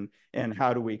important, and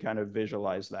how do we kind of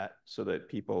visualize that so that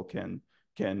people can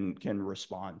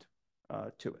respond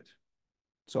to it.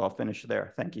 So I'll finish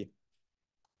there. Thank you.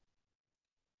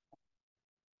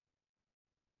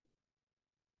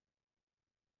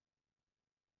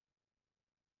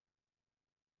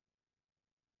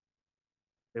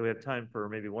 Okay, we have time for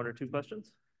maybe 1 or 2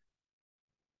 questions.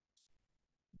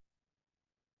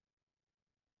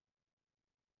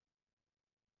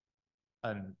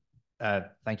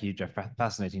 Thank you, Jeff.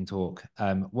 Fascinating talk.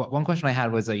 One question I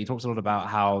had was you talked a lot about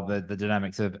how the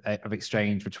dynamics of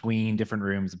exchange between different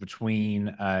rooms,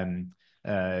 between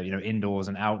indoors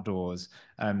and outdoors.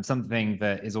 Something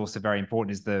that is also very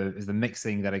important is the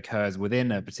mixing that occurs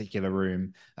within a particular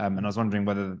room. And I was wondering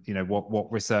whether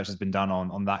what research has been done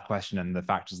on that question and the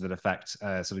factors that affect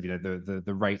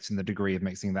the rates and the degree of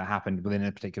mixing that happened within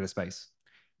a particular space.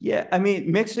 Yeah, I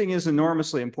mean, mixing is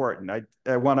enormously important.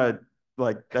 I want to.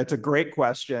 That's a great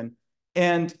question.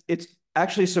 And it's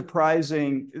actually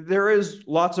surprising. There is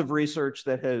lots of research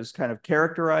that has kind of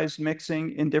characterized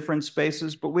mixing in different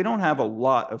spaces, but we don't have a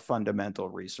lot of fundamental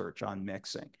research on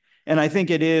mixing. And I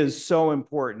think it is so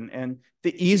important. And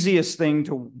the easiest thing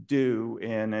to do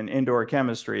in an indoor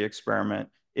chemistry experiment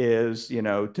is,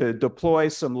 to deploy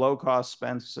some low-cost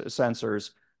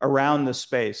sensors around the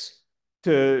space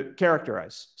to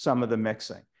characterize some of the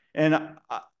mixing. And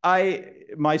I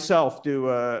myself do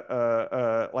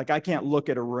I can't look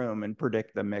at a room and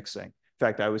predict the mixing. In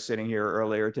fact, I was sitting here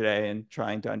earlier today and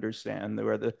trying to understand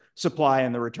where the supply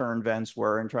and the return vents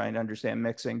were and trying to understand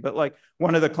mixing. But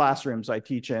one of the classrooms I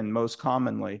teach in most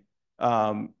commonly,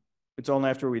 it's only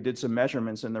after we did some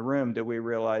measurements in the room did we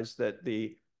realize that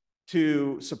the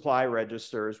 2 supply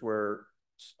registers were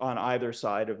on either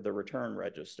side of the return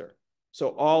register. So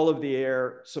all of the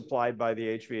air supplied by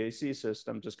the HVAC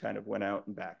system just kind of went out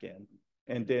and back in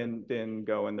and didn't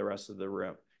go in the rest of the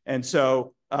room. And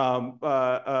so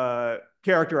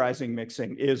characterizing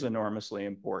mixing is enormously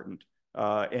important.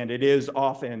 And it is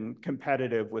often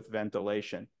competitive with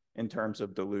ventilation in terms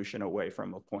of dilution away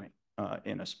from a point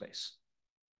in a space.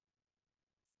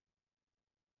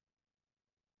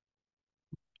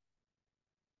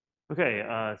 Okay,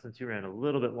 since you ran a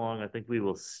little bit long, I think we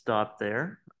will stop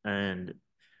there. And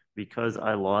because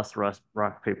I lost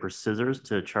rock, paper, scissors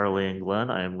to Charlie and Glenn,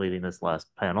 I am leading this last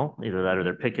panel. Either that or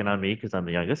they're picking on me because I'm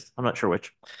the youngest. I'm not sure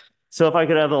which. So if I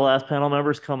could have the last panel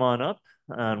members come on up,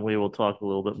 and we will talk a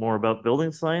little bit more about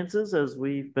building sciences as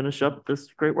we finish up this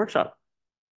great workshop.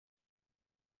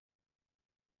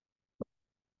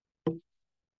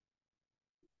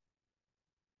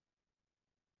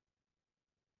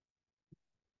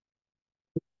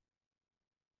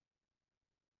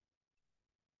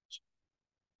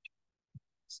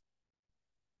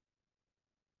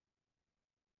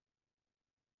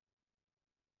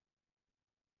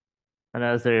 And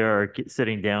as they are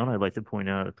sitting down, I'd like to point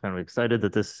out, I'm kind of excited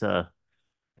that this,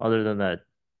 other than that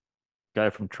guy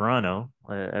from Toronto,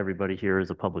 everybody here is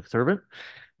a public servant,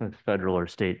 federal or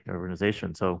state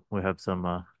organization. So we have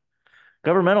some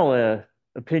governmental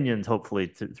opinions, hopefully,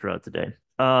 throughout the day.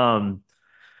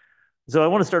 So I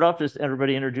want to start off, just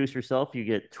everybody introduce yourself. You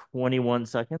get 21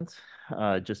 seconds,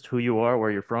 just who you are,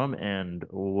 where you're from, and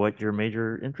what your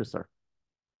major interests are.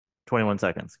 21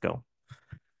 seconds, go.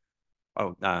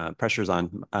 Oh, pressure's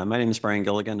on. My name is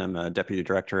Gilligan. I'm a Deputy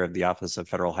Director of the Office of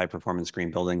Federal High Performance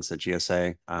Green Buildings at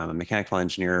GSA. I'm a mechanical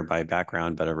engineer by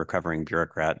background, but a recovering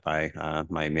bureaucrat by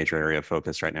my major area of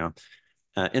focus right now.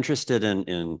 Interested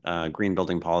in green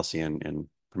building policy and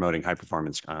promoting high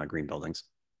performance green buildings.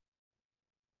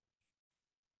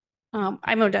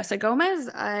 I'm Odessa Gomez.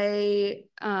 I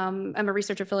am a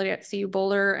research affiliate at CU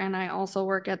Boulder, and I also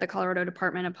work at the Colorado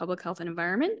Department of Public Health and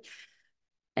Environment.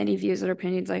 Any views or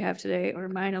opinions I have today are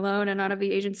mine alone and not of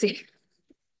the agency.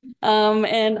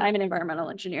 And I'm an environmental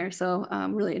engineer, so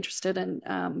I'm really interested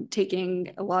in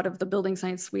taking a lot of the building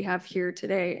science we have here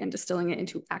today and distilling it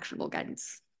into actionable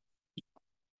guidance.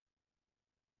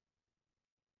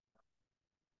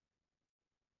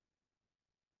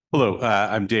 Hello,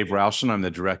 I'm Dave Rowson. I'm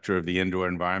the director of the Indoor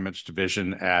Environments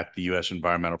Division at the U.S.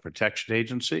 Environmental Protection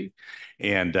Agency.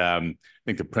 And I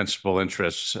think the principal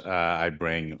interests I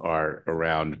bring are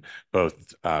around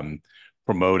both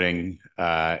promoting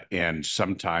and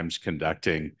sometimes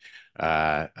conducting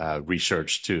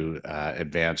research to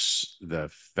advance the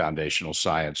foundational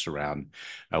science around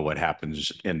what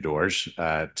happens indoors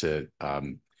to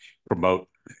promote,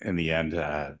 in the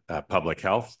end, public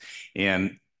health.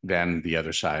 And then the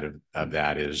other side of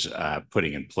that is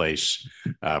putting in place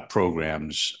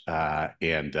programs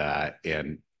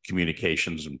and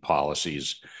communications and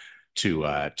policies to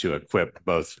equip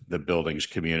both the buildings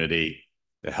community,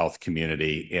 the health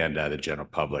community, and the general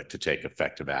public to take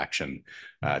effective action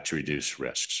to reduce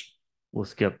risks. We'll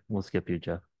skip you,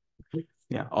 Jeff.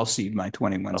 Yeah, I'll cede my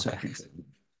 21 seconds.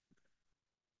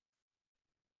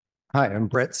 Hi, I'm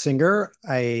Brett Singer.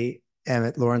 I am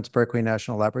at Lawrence Berkeley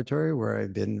National Laboratory, where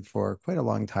I've been for quite a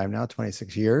long time now,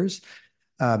 26 years.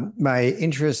 My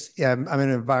interest, I'm an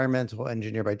environmental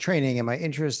engineer by training, and my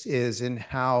interest is in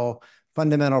how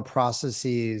fundamental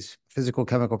processes, physical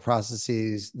chemical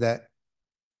processes that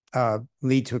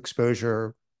lead to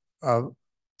exposure,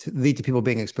 lead to people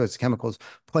being exposed to chemicals,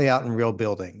 play out in real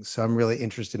buildings. So I'm really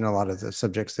interested in a lot of the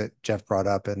subjects that Jeff brought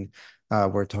up and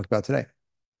we're talking about today.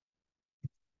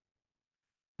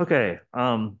 Okay,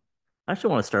 I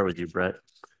actually want to start with you, Brett,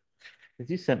 because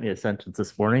you sent me a sentence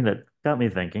this morning that got me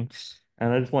thinking,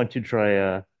 and I just want you to try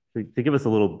to give us a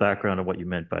little background on what you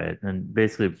meant by it. And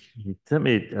basically, he sent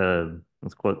me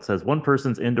this quote says, "One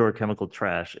person's indoor chemical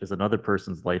trash is another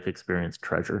person's life experience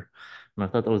treasure." And I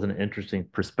thought that was an interesting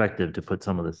perspective to put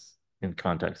some of this in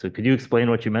context. So could you explain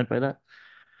what you meant by that?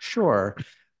 Sure.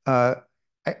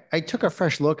 I took a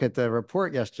fresh look at the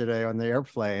report yesterday on the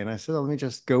airplane, and I said, let me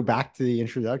just go back to the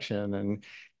introduction.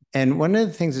 And one of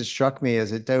the things that struck me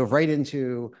is it dove right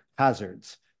into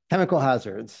hazards, chemical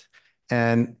hazards.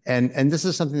 And this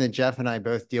is something that Jeff and I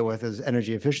both deal with as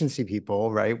energy efficiency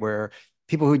people, right? Where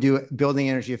people who do building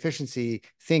energy efficiency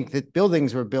think that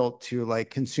buildings were built to like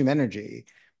consume energy,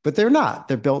 but they're not.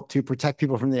 They're built to protect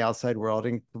people from the outside world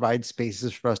and provide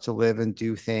spaces for us to live and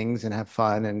do things and have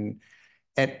fun. And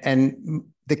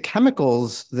the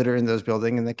chemicals that are in those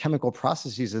buildings and the chemical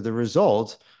processes are the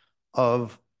result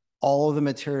of all of the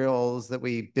materials that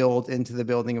we build into the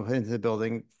building and put into the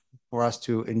building for us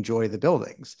to enjoy the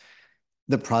buildings,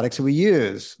 the products that we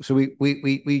use. So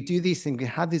we do these things, we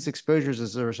have these exposures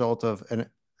as a result of an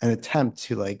attempt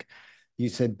to, like you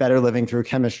said, better living through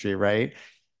chemistry, right?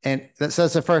 And that's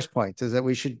the first point, is that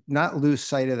we should not lose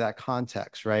sight of that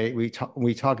context, right? We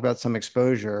talk about some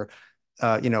exposure,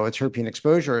 a terpene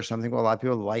exposure or something. Well, a lot of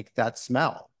people like that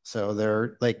smell. So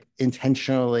they're like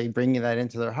intentionally bringing that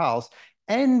into their house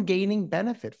and gaining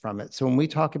benefit from it. So when we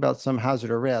talk about some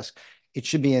hazard or risk, it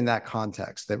should be in that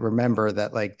context, that remember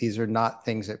that like these are not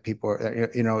things that people are,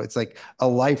 it's like a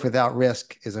life without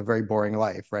risk is a very boring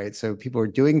life, right? So people are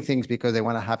doing things because they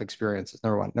want to have experiences,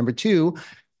 number one. Number two,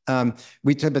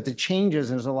 we talk about the changes,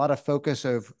 and there's a lot of focus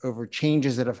over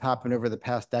changes that have happened over the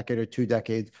past decade or 2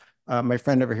 decades. My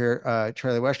friend over here,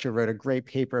 Charlie Wester, wrote a great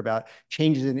paper about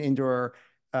changes in indoor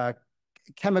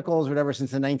chemicals, whatever,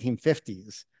 since the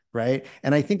 1950s, right?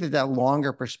 And I think that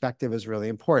longer perspective is really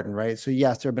important, right? So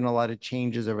yes, there have been a lot of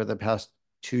changes over the past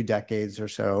 2 decades or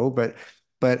so, but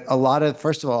a lot of,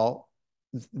 first of all,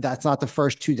 that's not the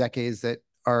first 2 decades that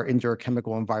our indoor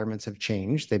chemical environments have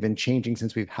changed. They've been changing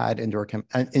since we've had indoor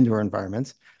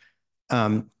environments.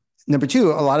 Number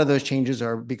two, a lot of those changes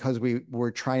are because we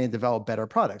were trying to develop better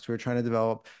products. We were trying to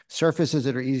develop surfaces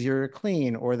that are easier to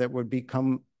clean or that would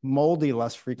become moldy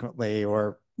less frequently,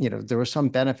 or, there was some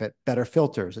benefit, better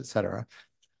filters, et cetera.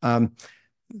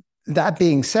 That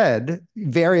being said,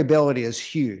 variability is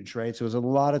huge, right? So there's a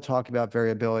lot of talk about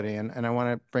variability, and I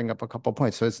want to bring up a couple of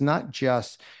points. So it's not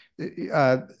just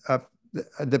the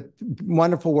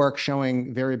wonderful work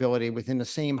showing variability within the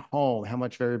same home, how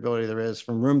much variability there is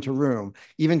from room to room,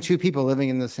 even two people living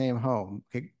in the same home.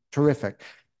 Okay, terrific.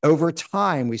 Over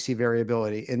time, we see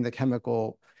variability in the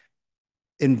chemical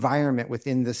environment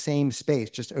within the same space,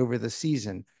 just over the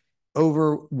season.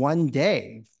 Over one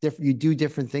day, you do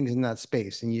different things in that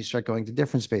space and you start going to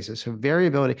different spaces. So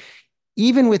variability,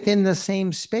 even within the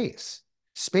same space,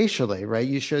 spatially, right?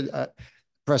 You should,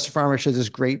 Professor Farmer showed this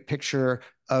great picture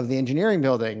of the engineering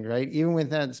building, right? Even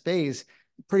within that space,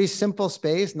 pretty simple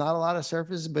space, not a lot of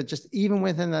surfaces, but just even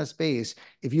within that space,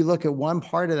 if you look at one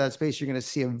part of that space, you're going to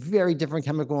see a very different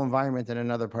chemical environment than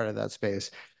another part of that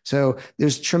space. So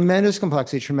there's tremendous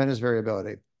complexity, tremendous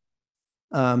variability.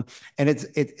 And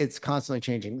it's constantly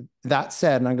changing. That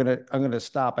said, and I'm gonna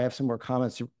stop. I have some more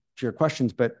comments to your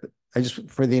questions, but I just,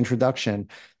 for the introduction,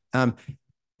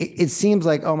 it seems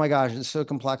like, oh my gosh, it's so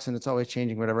complex and it's always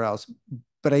changing, whatever else.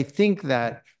 But I think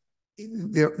that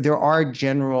there are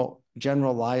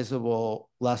generalizable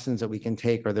lessons that we can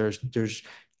take, or there's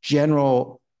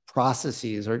general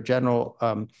processes or general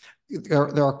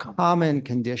there are common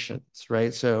conditions,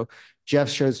 right? So Jeff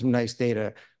showed some nice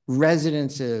data.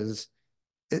 Residences,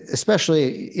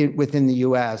 especially within the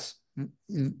US,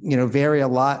 vary a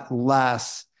lot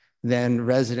less than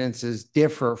residences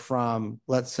differ from,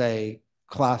 let's say,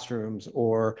 classrooms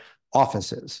or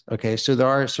offices. Okay, so there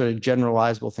are sort of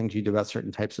generalizable things you do about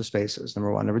certain types of spaces,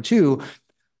 number one. Number two,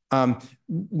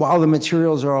 while the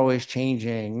materials are always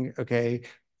changing, okay,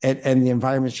 and the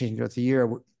environment's changing throughout the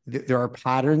year, there are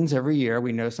patterns every year.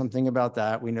 We know something about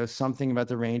that. We know something about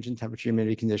the range in temperature,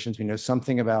 humidity conditions. We know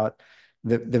something about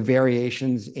the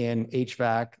variations in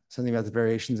HVAC, something about the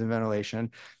variations in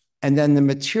ventilation. And then the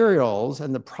materials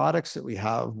and the products that we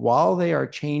have, while they are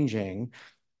changing,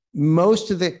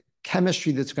 most of the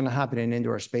chemistry that's going to happen in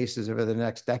indoor spaces over the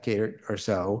next decade or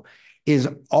so is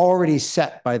already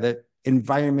set by the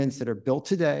environments that are built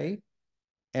today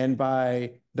and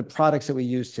by the products that we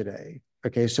use today.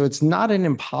 Okay, so it's not an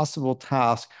impossible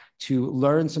task to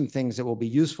learn some things that will be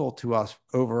useful to us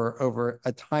over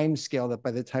a time scale that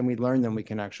by the time we learn them, we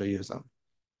can actually use them.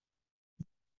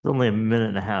 It's only a minute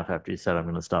and a half after you said I'm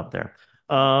going to stop there.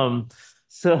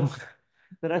 So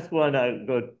the next one, I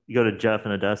go to Jeff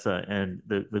and Odessa, and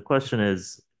the question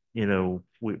is,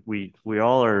 we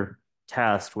all are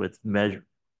tasked with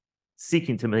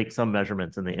seeking to make some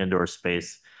measurements in the indoor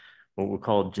space, what we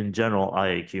call in general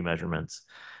IAQ measurements.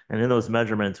 And in those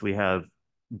measurements, we have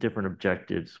different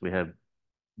objectives. We have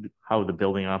how the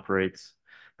building operates,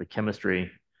 the chemistry,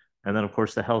 and then of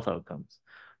course the health outcomes.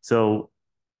 So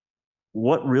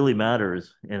what really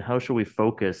matters, and how should we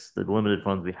focus the limited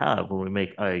funds we have when we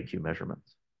make IAQ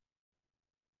measurements?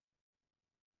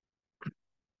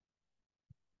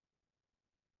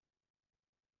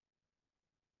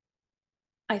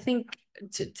 I think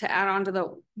to add on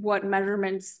to what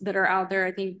measurements that are out there,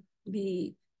 I think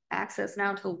the access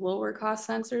now to lower cost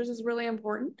sensors is really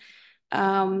important.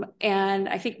 And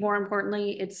I think more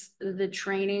importantly, it's the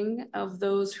training of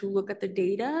those who look at the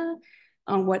data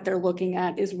on what they're looking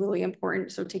at is really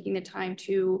important. So taking the time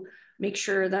to make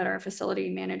sure that our facility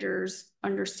managers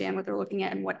understand what they're looking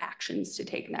at and what actions to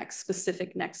take next,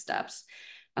 specific next steps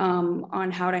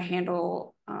on how to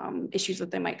handle issues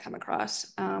that they might come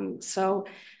across. So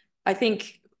I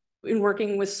think in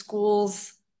working with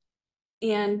schools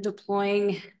and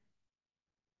deploying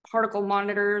particle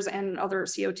monitors and other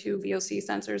CO2 VOC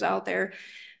sensors out there,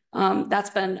 that's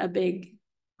been a big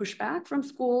pushback from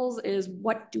schools is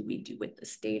what do we do with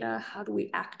this data? How do we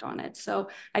act on it? So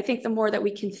I think the more that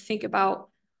we can think about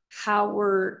how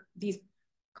these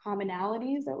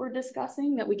commonalities that we're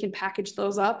discussing, that we can package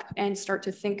those up and start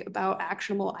to think about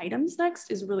actionable items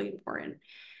next is really important.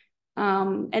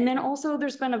 And then also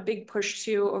there's been a big push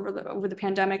too over the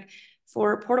pandemic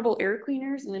for portable air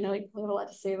cleaners. And I know I have a lot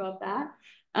to say about that.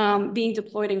 Being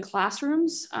deployed in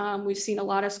classrooms. We've seen a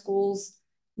lot of schools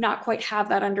not quite have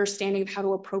that understanding of how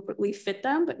to appropriately fit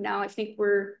them. But now I think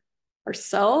we're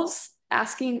ourselves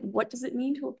asking, what does it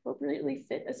mean to appropriately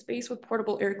fit a space with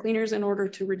portable air cleaners in order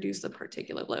to reduce the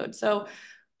particulate load? So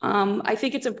I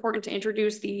think it's important to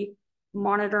introduce the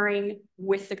monitoring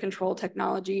with the control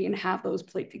technology and have those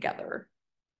played together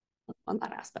on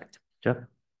that aspect. Jeff?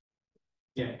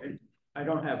 Yeah, I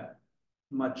don't have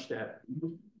much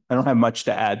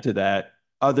to add to that.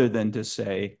 other than to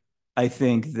say, I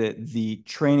think that the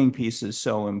training piece is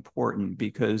so important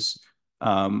because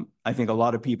I think a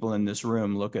lot of people in this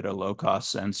room look at a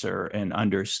low-cost sensor and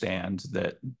understand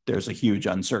that there's a huge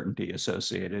uncertainty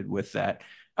associated with that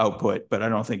output, but I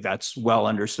don't think that's well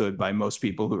understood by most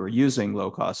people who are using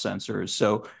low-cost sensors.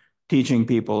 So teaching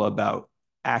people about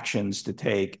actions to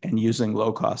take and using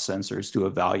low-cost sensors to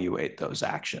evaluate those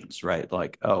actions, right?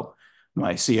 Like, oh,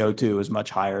 my CO2 is much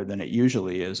higher than it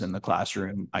usually is in the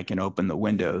classroom. I can open the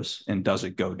windows and does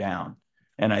it go down?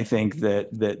 And I think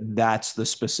that's the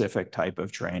specific type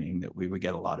of training that we would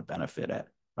get a lot of benefit at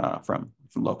from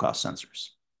low-cost sensors.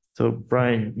 So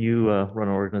Brian, you run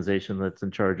an organization that's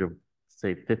in charge of,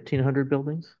 say, 1,500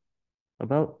 buildings,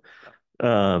 about.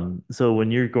 So when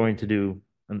you're going to do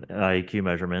an IAQ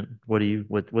measurement,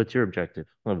 what's your objective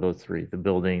of those three: the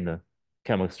building, the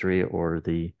chemistry, or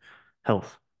the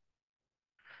health?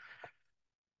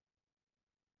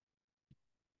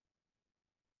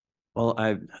 Well,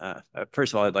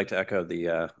 first of all, I'd like to echo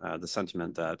the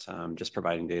sentiment that just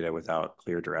providing data without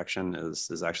clear direction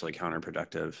is actually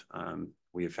counterproductive.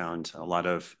 We have found a lot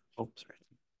of,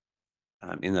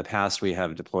 in the past, we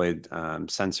have deployed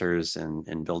sensors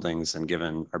in buildings and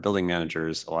given our building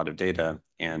managers a lot of data,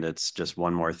 and it's just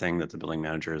one more thing that the building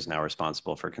manager is now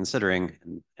responsible for considering.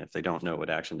 And if they don't know what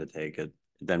action to take, it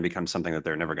then becomes something that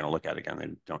they're never going to look at again. They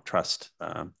don't trust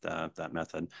that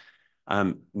method.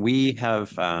 We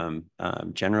have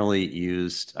generally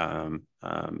used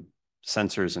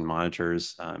sensors and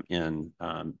monitors in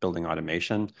building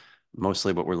automation.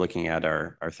 Mostly what we're looking at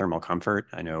are thermal comfort.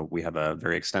 I know we have a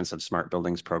very extensive smart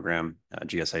buildings program,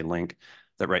 GSA Link,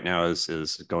 that right now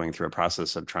is going through a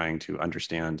process of trying to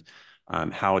understand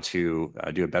how to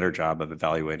do a better job of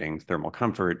evaluating thermal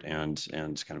comfort and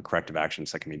kind of corrective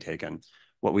actions that can be taken.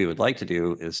 What we would like to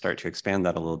do is start to expand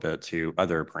that a little bit to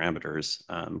other parameters.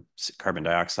 Carbon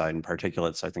dioxide and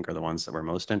particulates, I think, are the ones that we're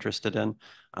most interested in,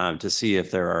 to see if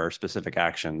there are specific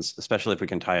actions, especially if we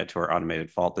can tie it to our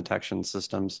automated fault detection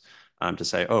systems, to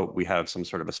say, oh, we have some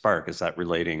sort of a spark. Is that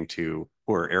relating to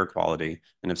poor air quality?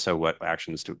 And if so, what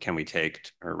actions can we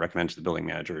take or recommend to the building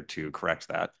manager to correct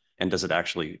that? And does it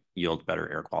actually yield better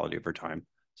air quality over time?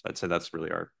 So I'd say that's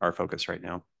really our focus right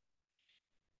now.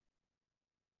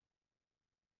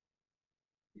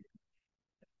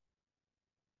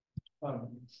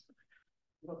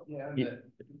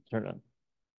 Turn on.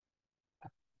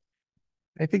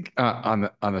 I think on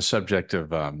the subject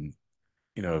of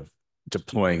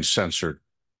deploying sensor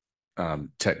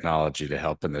technology to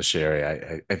help in this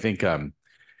area, I think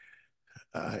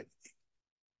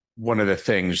one of the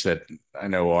things that I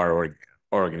know our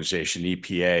organization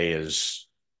EPA is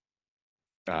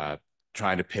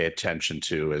trying to pay attention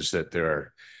to is that there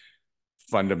are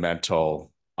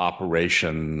fundamental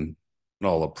operational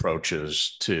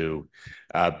approaches to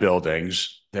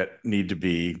buildings that need to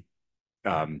be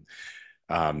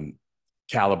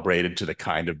calibrated to the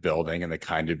kind of building and the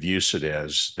kind of use it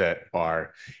is that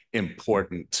are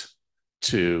important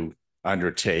to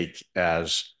undertake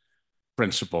as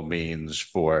principal means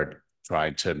for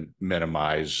trying to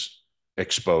minimize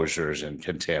exposures and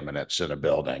contaminants in a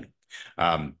building.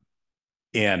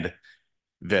 And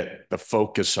that the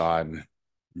focus on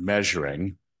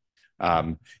measuring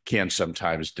can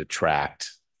sometimes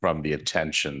detract from the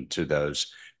attention to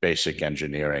those basic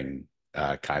engineering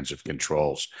kinds of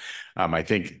controls. I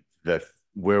think that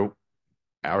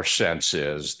our sense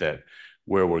is that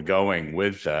where we're going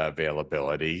with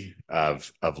availability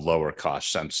of lower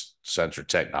cost sensor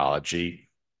technology,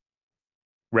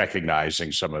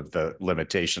 recognizing some of the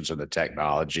limitations of the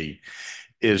technology,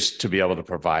 is to be able to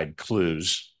provide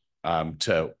clues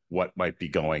to what might be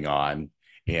going on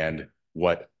and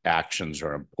what actions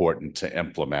are important to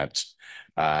implement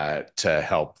to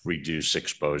help reduce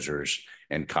exposures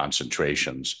and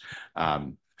concentrations.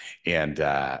 And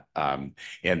the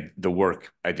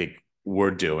work I think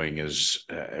we're doing is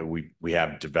we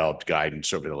have developed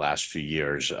guidance over the last few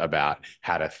years about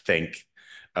how to think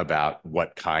about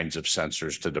what kinds of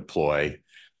sensors to deploy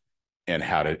and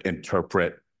how to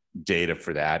interpret data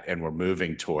for that. And we're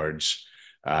moving towards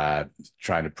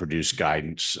trying to produce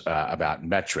guidance about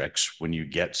metrics when you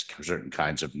get certain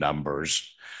kinds of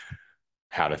numbers,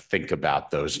 how to think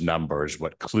about those numbers,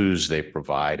 what clues they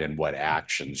provide, and what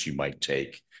actions you might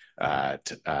take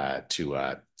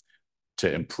to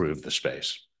improve the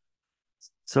space.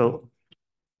 So,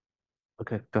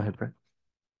 okay, go ahead, Brett.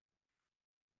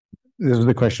 This is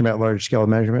the question about large scale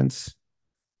measurements.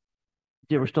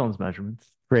 Yeah, we're still in measurements.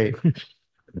 Great.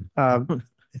 A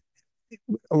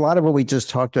lot of what we just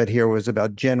talked about here was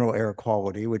about general air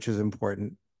quality, which is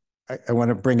important. I want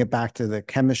to bring it back to the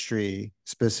chemistry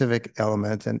specific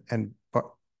element, and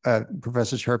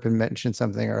Professor Turpin mentioned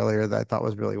something earlier that I thought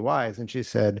was really wise, and she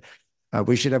said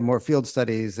we should have more field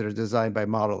studies that are designed by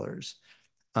modelers.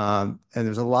 And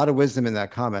there's a lot of wisdom in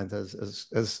that comment,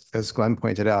 as Glenn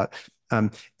pointed out.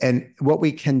 And what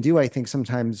we can do, I think,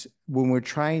 sometimes when we're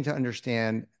trying to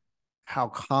understand how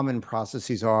common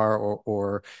processes are,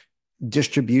 or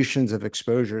distributions of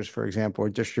exposures, for example, or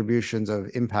distributions of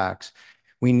impacts,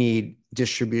 we need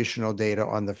distributional data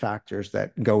on the factors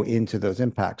that go into those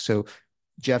impacts. So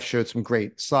Jeff showed some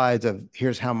great slides of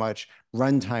here's how much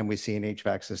runtime we see in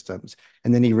HVAC systems.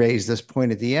 And then he raised this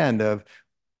point at the end of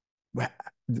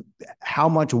how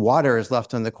much water is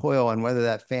left on the coil and whether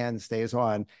that fan stays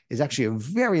on is actually a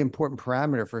very important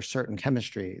parameter for certain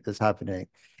chemistry that's happening.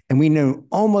 And we know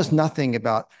almost nothing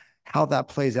about how that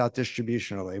plays out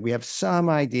distributionally. We have some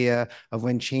idea of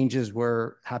when changes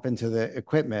happen to the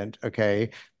equipment, okay,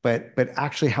 but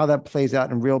actually how that plays out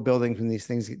in real buildings when these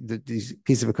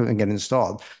pieces of equipment get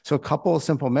installed. So a couple of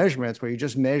simple measurements where you're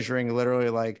just measuring literally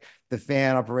like the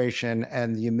fan operation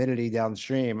and the humidity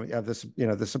downstream of this,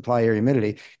 the supply air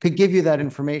humidity could give you that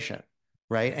information,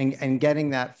 right? And getting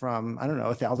that from, I don't know,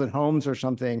 1,000 homes or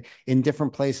something in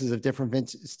different places of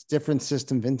different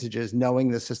system vintages, knowing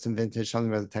the system vintage,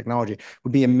 something about the technology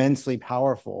would be immensely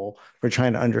powerful for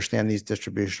trying to understand these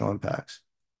distributional impacts.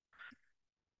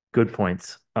 Good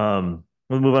points. We'll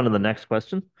move on to the next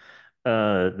question.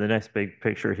 The next big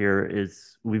picture here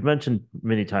is, we've mentioned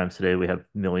many times today, we have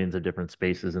millions of different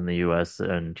spaces in the US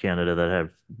and Canada that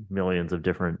have millions of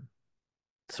different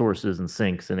sources and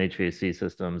sinks and HVAC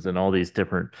systems and all these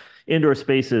different indoor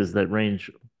spaces that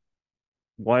range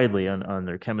widely on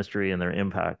their chemistry and their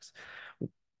impacts.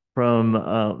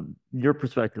 From your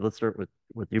perspective, let's start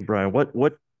with you, Brian.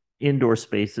 What indoor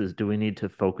spaces do we need to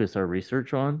focus our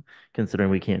research on,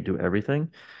 considering we can't do everything?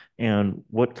 And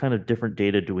what kind of different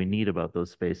data do we need about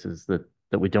those spaces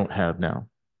that we don't have now?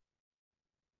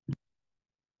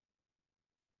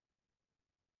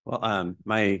 Well,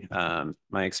 my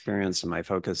experience and my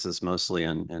focus is mostly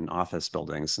in office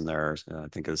buildings, and there I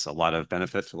think is a lot of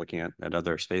benefit to looking at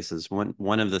other spaces.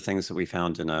 One of the things that we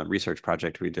found in a research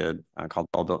project we did called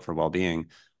Well Built for Wellbeing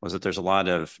was that there's a lot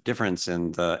of difference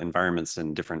in the environments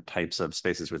in different types of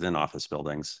spaces within office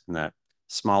buildings, and that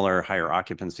smaller, higher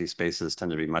occupancy spaces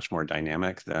tend to be much more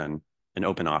dynamic than an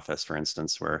open office, for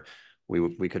instance, where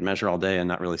we could measure all day and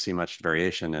not really see much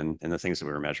variation in the things that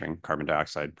we were measuring: carbon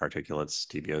dioxide, particulates,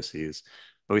 TVOCs.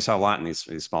 But we saw a lot in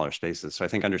these smaller spaces. So I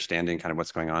think understanding kind of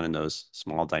what's going on in those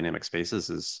small dynamic spaces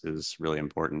is really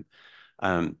important.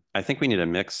 I think we need a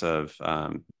mix of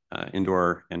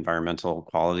indoor environmental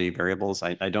quality variables.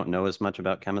 I don't know as much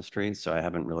about chemistry, so I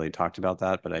haven't really talked about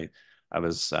that, but I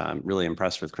was really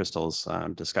impressed with Crystal's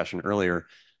discussion earlier.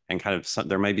 And kind of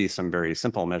there may be some very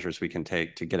simple measures we can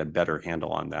take to get a better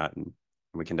handle on that. And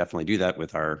we can definitely do that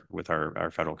with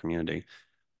our federal community.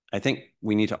 I think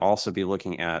we need to also be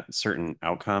looking at certain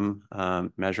outcome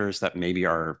measures that maybe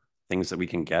are things that we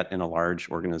can get in a large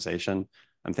organization.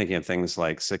 I'm thinking of things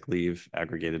like sick leave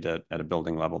aggregated at a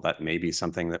building level. That may be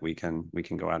something that we can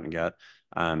go out and get.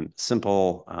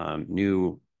 Simple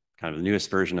new kind of the newest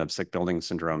version of sick building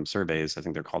syndrome surveys, I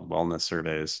think they're called wellness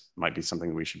surveys, might be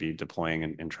something we should be deploying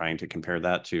and trying to compare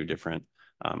that to different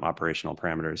operational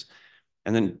parameters.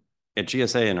 And then at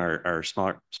GSA in our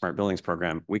smart buildings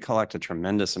program, we collect a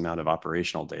tremendous amount of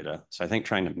operational data. So I think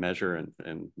trying to measure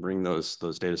and bring those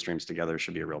data streams together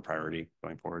should be a real priority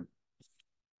going forward.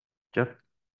 Jeff?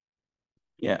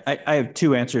 Yeah, I have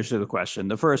two answers to the question.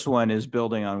 The first one is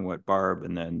building on what Barb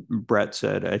and then Brett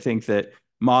said. I think that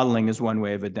modeling is one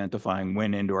way of identifying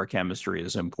when indoor chemistry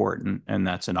is important, and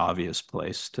that's an obvious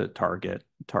place to target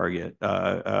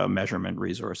measurement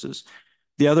resources.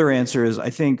 The other answer is,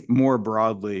 I think, more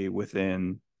broadly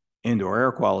within indoor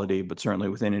air quality, but certainly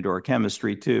within indoor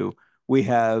chemistry too, we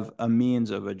have a means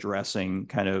of addressing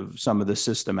kind of some of the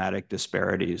systematic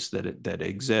disparities that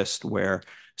exist, where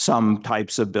some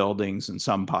types of buildings and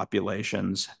some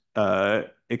populations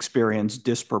experience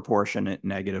disproportionate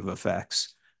negative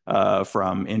effects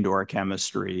from indoor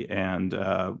chemistry. And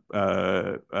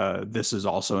this is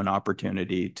also an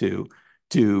opportunity to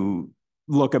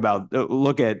look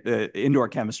at indoor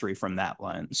chemistry from that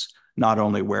lens. Not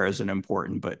only where is it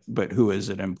important, but who is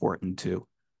it important to?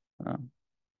 I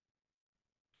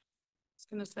was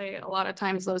going to say, a lot of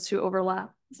times those two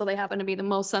overlap. So they happen to be the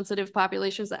most sensitive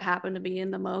populations that happen to be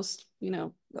in the most,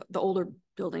 the older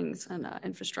buildings and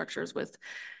infrastructures with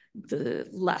the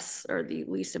less or the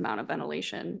least amount of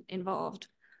ventilation involved.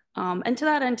 And to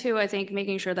that end too, I think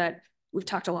making sure that we've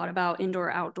talked a lot about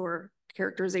indoor-outdoor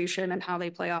characterization and how they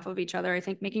play off of each other. I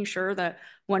think making sure that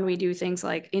when we do things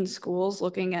like in schools,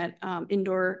 looking at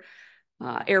indoor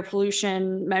air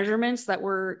pollution measurements that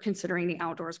we're considering the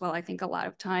outdoors. Well, I think a lot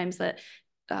of times that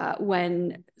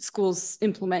when schools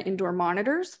implement indoor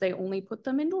monitors, they only put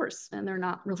them indoors and they're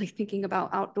not really thinking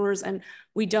about outdoors. And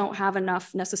we don't have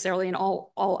enough necessarily in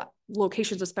all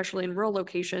locations, especially in rural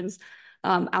locations,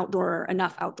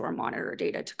 enough outdoor monitor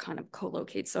data to kind of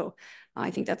co-locate. So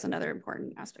I think that's another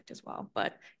important aspect as well.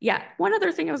 But yeah, one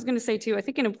other thing I was going to say too, I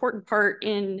think an important part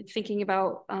in thinking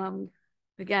about,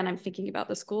 again, I'm thinking about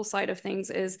the school side of things,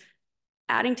 is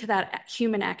adding to that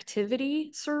human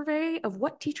activity survey of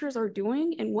what teachers are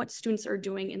doing and what students are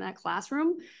doing in that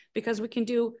classroom, because we can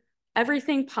do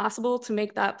everything possible to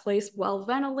make that place well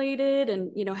ventilated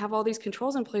and, you know, have all these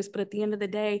controls in place. But at the end of the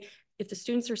day, if the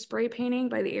students are spray painting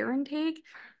by the air intake,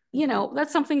 you know,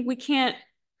 that's something we can't,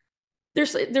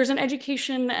 there's an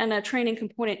education and a training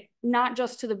component, not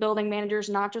just to the building managers,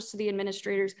 not just to the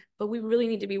administrators, but we really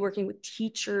need to be working with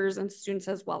teachers and students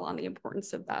as well on the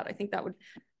importance of that. I think that would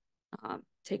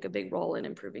take a big role in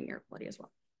improving air quality as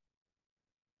well.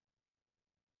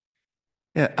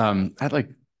 Yeah, I'd like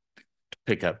to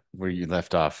pick up where you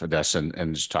left off, Odessa,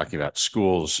 and just talking about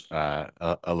schools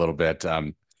a little bit.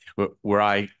 Where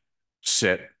I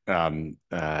sit,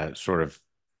 sort of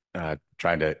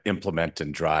trying to implement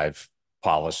and drive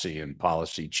policy and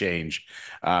policy change.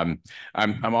 I'm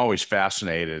always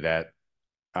fascinated at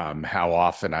how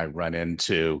often I run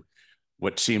into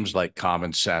what seems like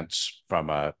common sense from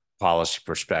a policy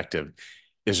perspective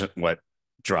isn't what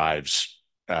drives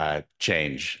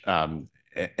change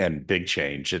and big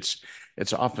change.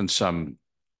 It's often some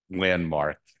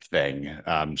landmark thing,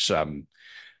 and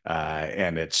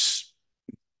it's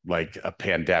like a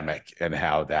pandemic and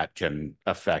how that can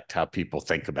affect how people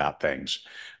think about things,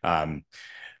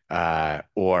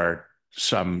 or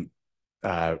some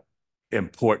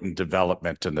important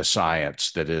development in the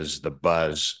science that is the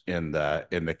buzz in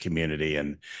the community.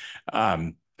 And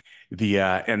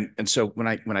and so when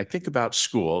I think about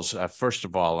schools, first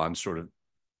of all, on sort of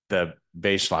the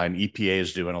baseline, EPA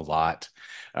is doing a lot,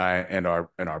 and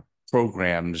our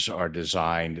programs are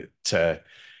designed to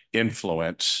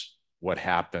influence what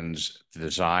happens, the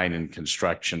design and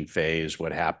construction phase,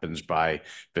 what happens by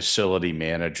facility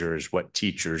managers, what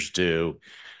teachers do,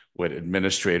 what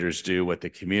administrators do, what the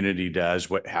community does,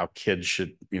 how kids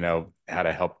should, how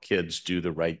to help kids do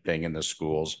the right thing in the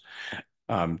schools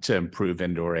to improve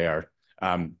indoor air.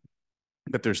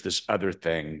 But there's this other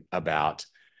thing about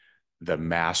the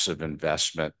massive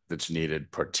investment that's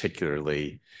needed,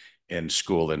 particularly in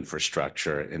school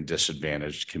infrastructure in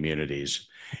disadvantaged communities.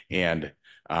 And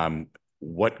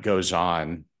what goes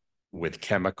on with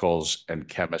chemicals and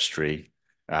chemistry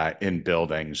in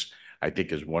buildings, I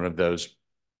think, is one of those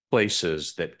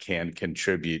places that can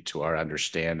contribute to our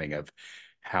understanding of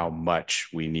how much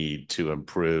we need to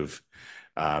improve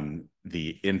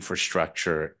the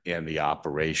infrastructure and the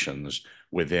operations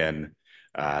within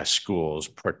schools,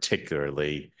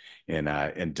 particularly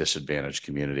in disadvantaged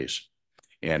communities.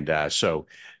 And so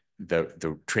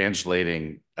the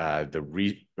translating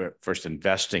first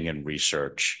investing in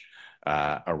research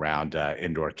around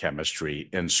indoor chemistry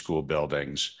in school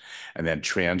buildings, and then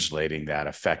translating that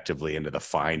effectively into the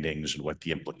findings and what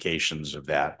the implications of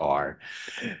that are.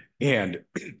 And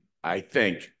I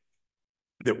think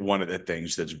that one of the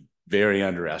things that's very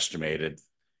underestimated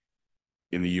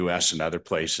in the US and other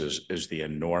places is the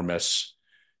enormous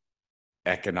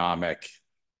economic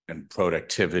and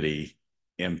productivity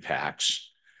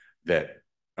impacts that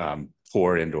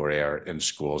poor indoor air in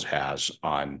schools has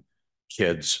on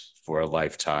kids for a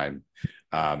lifetime,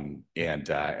 and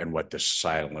what the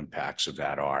societal impacts of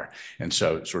that are. And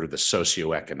so sort of the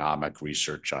socioeconomic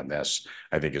research on this,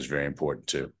 I think, is very important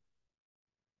too.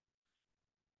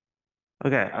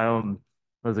 Okay, that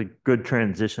was a good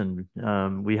transition.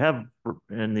 We have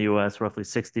in the US roughly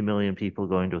 60 million people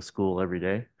going to school every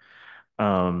day.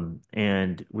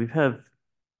 And we have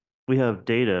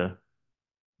data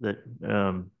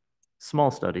that small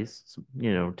studies,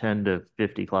 10 to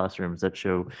 50 classrooms that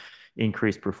show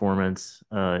increased performance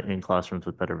in classrooms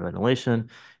with better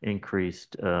ventilation,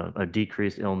 decreased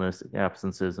illness,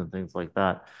 absences, and things like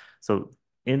that. So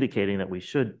indicating that we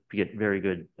should get very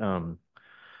good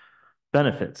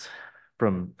benefits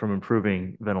from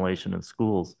improving ventilation in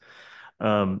schools.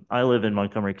 I live in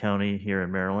Montgomery County here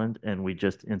in Maryland, and we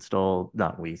just installed,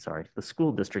 the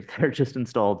school district there just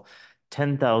installed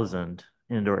 10,000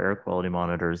 indoor air quality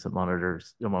monitors that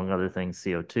monitors, among other things,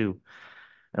 CO2.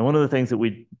 And one of the things that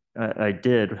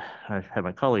I had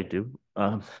my colleague do,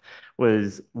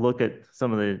 was look at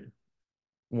some of the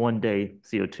one-day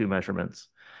CO2 measurements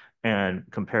and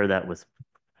compare that with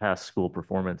past school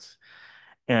performance.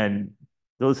 And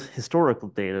those historical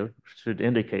data should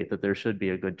indicate that there should be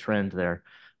a good trend there,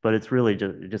 but it's really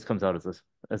just, it just comes out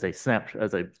as a snapshot,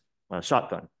 as a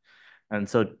shotgun. And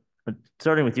so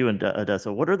starting with you,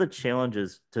 Odessa, what are the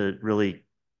challenges to really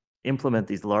implement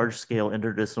these large-scale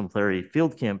interdisciplinary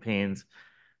field campaigns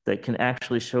that can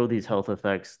actually show these health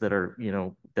effects that are, you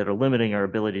know, that are limiting our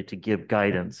ability to give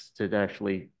guidance to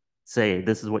actually say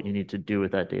this is what you need to do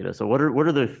with that data? So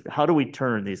how do we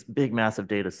turn these big, massive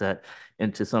data set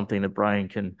into something that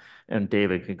Brian and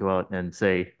David can go out and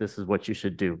say, this is what you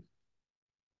should do?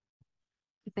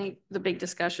 I think the big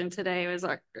discussion today was,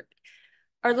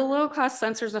 are the low-cost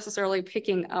sensors necessarily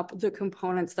picking up the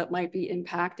components that might be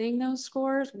impacting those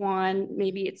scores? One,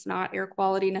 maybe it's not air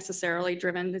quality necessarily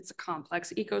driven. It's a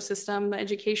complex ecosystem,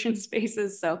 education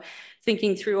spaces. So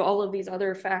thinking through all of these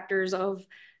other factors of,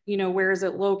 you know, where is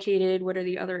it located? What are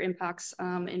the other impacts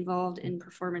involved in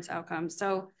performance outcomes?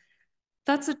 So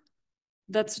that's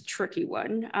a tricky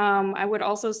one. I would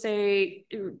also say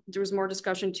there was more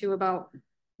discussion too about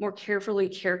more carefully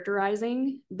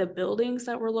characterizing the buildings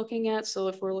that we're looking at. So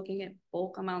if we're looking at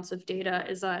bulk amounts of data,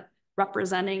 is that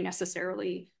representing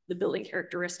necessarily the building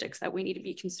characteristics that we need to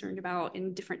be concerned about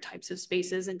in different types of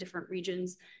spaces and different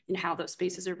regions and how those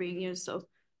spaces are being used? So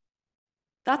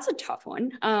that's a tough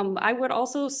one. I would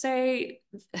also say,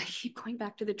 I keep going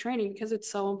back to the training because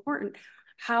it's so important.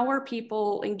 How are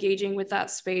people engaging with that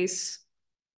space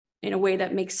in a way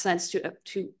that makes sense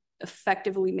to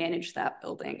effectively manage that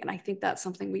building? And I think that's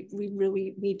something we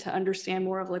really need to understand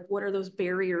more of, like, what are those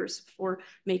barriers for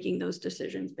making those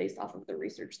decisions based off of the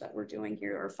research that we're doing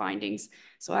here, our findings.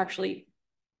 So actually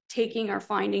taking our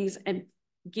findings and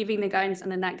giving the guidance,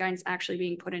 and then that guidance actually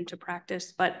being put into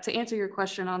practice. But to answer your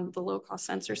question on the low-cost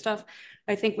sensor stuff,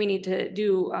 I think we need to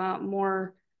do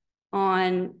more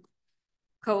on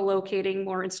co-locating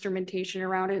more instrumentation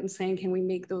around it and saying, can we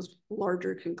make those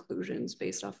larger conclusions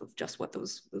based off of just what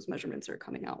those measurements are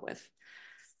coming out with?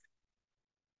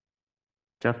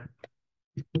 Jeff?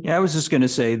 Yeah, I was just going to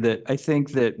say that I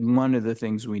think that one of the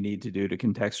things we need to do to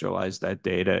contextualize that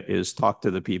data is talk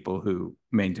to the people who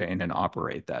maintain and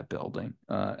operate that building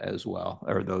as well,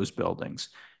 or those buildings.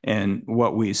 And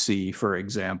what we see, for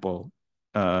example,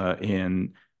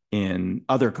 in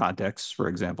other contexts, for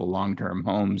example, long-term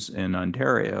homes in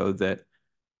Ontario, that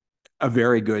a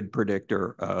very good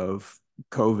predictor of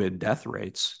COVID death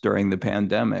rates during the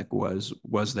pandemic was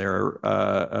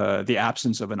the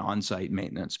absence of an on-site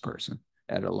maintenance person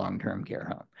at a long-term care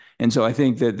home. And so I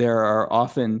think that there are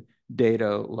often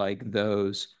data like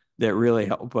those that really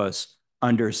help us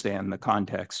understand the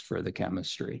context for the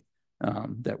chemistry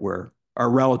that are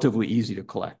relatively easy to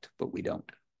collect, but we don't.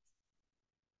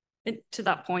 And to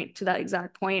that point, to that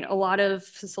exact point, a lot of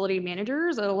facility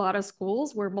managers at a lot of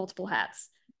schools wear multiple hats.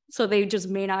 So they just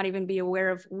may not even be aware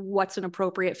of what's an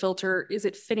appropriate filter. Is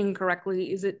it fitting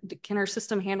correctly? Can our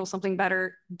system handle something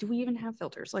better? Do we even have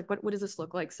filters? Like, what does this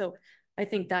look like? So I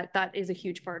think that is a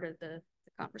huge part of the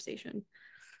conversation.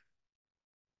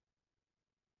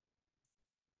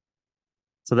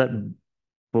 So that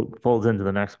folds into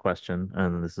the next question.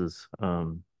 And this is,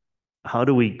 how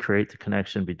do we create the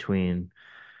connection between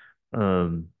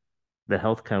the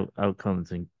health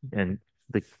outcomes and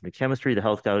the chemistry, the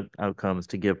health outcomes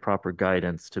to give proper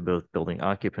guidance to both building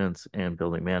occupants and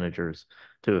building managers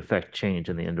to affect change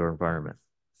in the indoor environment?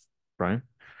 Brian?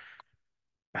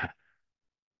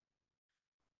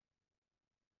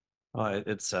 Well,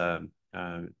 it's an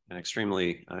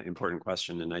extremely important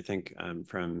question. And I think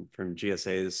from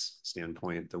GSA's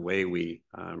standpoint, the way we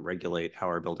regulate how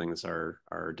our buildings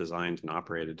are designed and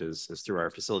operated is through our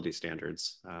facility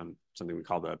standards, something we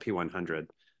call the P100.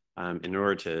 In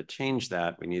order to change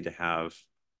that, we need to have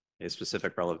a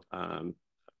specific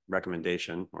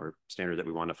recommendation or standard that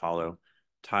we want to follow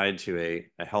tied to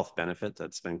a health benefit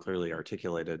that's been clearly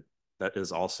articulated, that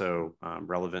is also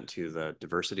relevant to the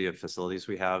diversity of facilities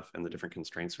we have and the different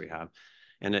constraints we have.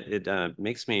 And it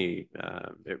makes me,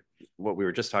 what we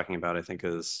were just talking about, I think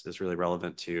is really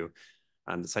relevant to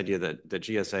this idea that the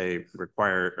GSA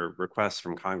requests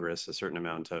from Congress a certain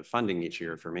amount of funding each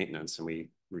year for maintenance, and we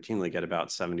routinely get about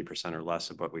 70% or less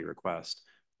of what we request.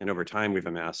 And over time, we've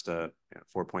amassed a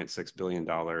 $4.6 billion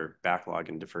backlog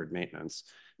in deferred maintenance.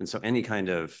 And so any kind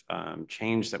of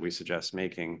change that we suggest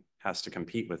making has to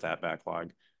compete with that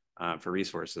backlog for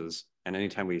resources. And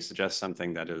anytime we suggest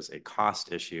something that is a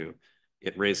cost issue,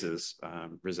 it raises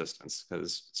resistance,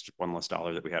 because it's just one less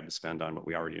dollar that we have to spend on what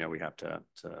we already know we have to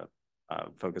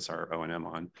focus our O&M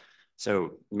on.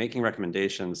 So making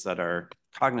recommendations that are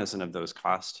cognizant of those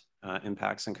cost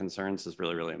impacts and concerns is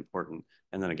really, really important.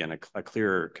 And then again, a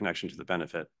clearer connection to the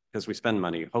benefit, because we spend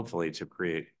money, hopefully, to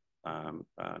create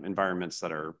environments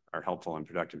that are helpful and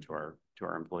productive to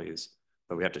our employees.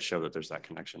 But we have to show that there's that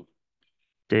connection.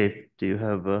 Dave, do you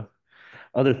have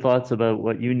other thoughts about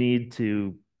what you need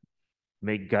to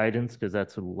make guidance? Because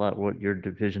that's a lot what your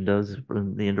division does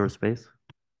in the indoor space.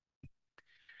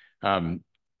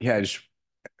 Yeah, I just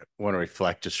want to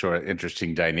reflect a sort of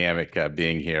interesting dynamic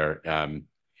being here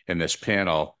in this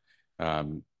panel.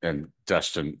 And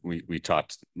Dustin, we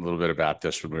talked a little bit about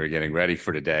this when we were getting ready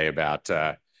for today about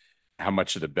how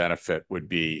much of the benefit would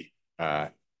be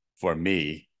for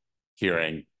me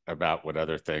hearing about what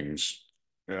other things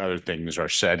are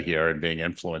said here and being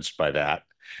influenced by that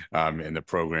in the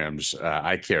programs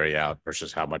I carry out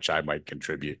versus how much I might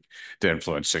contribute to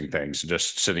influencing things.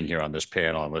 Just sitting here on this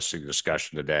panel and listening to the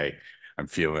discussion today, I'm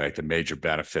feeling like the major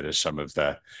benefit is some of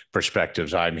the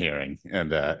perspectives I'm hearing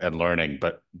and learning.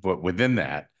 But within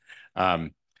that,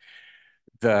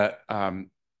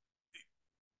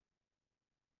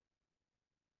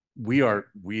 we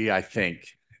I think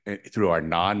through our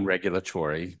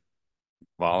non-regulatory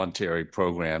voluntary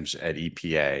programs at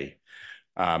EPA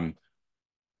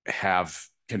have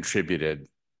contributed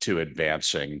to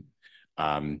advancing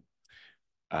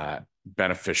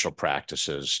beneficial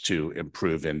practices to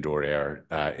improve indoor air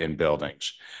in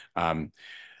buildings.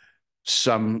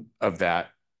 Some of that,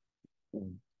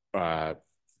 the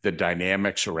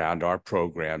dynamics around our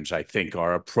programs, I think,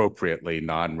 are appropriately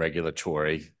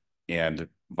non-regulatory and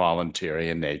voluntary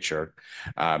in nature,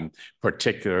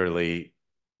 particularly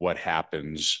what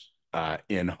happens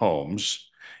in homes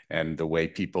and the way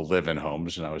people live in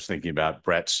homes. And I was thinking about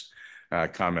Brett's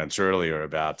comments earlier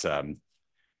about,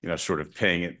 sort of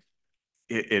paying it.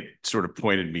 It sort of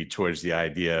pointed me towards the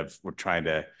idea of we're trying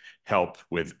to help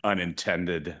with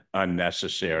unintended,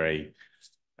 unnecessary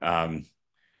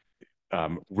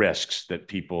risks that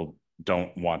people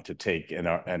don't want to take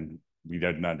and we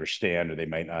didn't understand, or they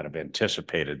might not have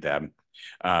anticipated them.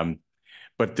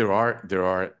 But there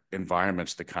are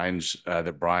environments, the kinds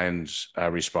that Brian's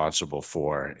responsible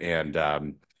for,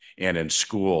 and in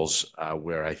schools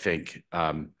where I think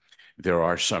there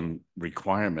are some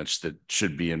requirements that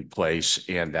should be in place,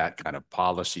 and that kind of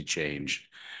policy change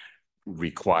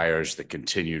requires the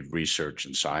continued research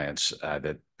and science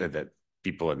that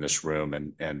people in this room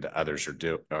and others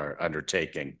are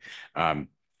undertaking. I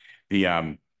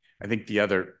think the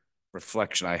other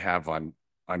reflection I have on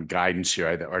guidance here,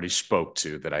 I already spoke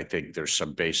to that. I think there's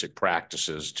some basic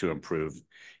practices to improve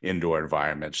indoor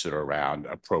environments that are around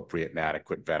appropriate and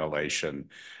adequate ventilation,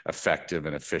 effective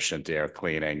and efficient air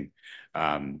cleaning,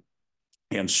 and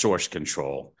source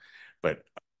control. But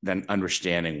then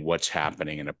understanding what's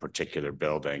happening in a particular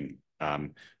building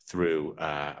through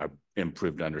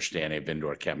improved understanding of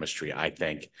indoor chemistry, I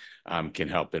think can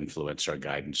help influence our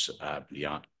guidance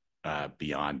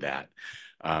beyond that.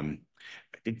 I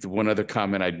think the one other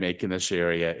comment I'd make in this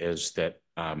area is that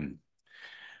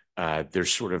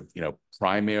there's sort of,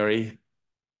 primary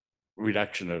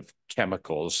reduction of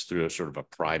chemicals through a sort of a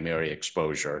primary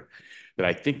exposure that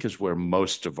I think is where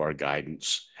most of our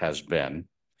guidance has been.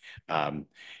 The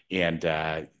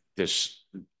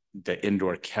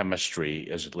indoor chemistry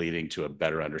is leading to a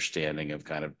better understanding of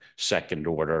kind of second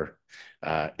order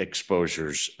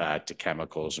exposures to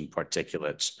chemicals and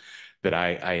particulates that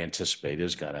I anticipate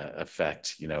is going to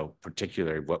affect,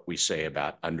 particularly what we say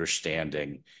about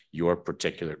understanding your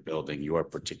particular building, your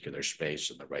particular space,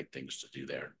 and the right things to do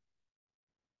there.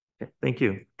 Okay, thank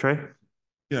you. Trey?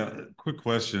 Yeah, quick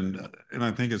question, and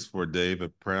I think it's for Dave,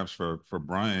 but perhaps for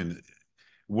Brian.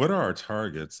 What are our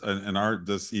targets? And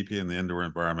does EPA in the indoor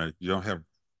environment, you don't have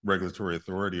regulatory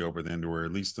authority over the indoor,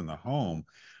 at least in the home,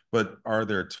 but are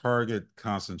there target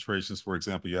concentrations? For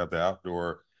example, you have the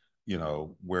outdoor,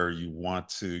 where you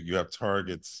have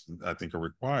targets I think are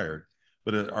required,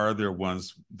 but are there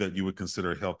ones that you would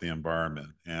consider a healthy environment?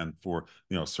 And for,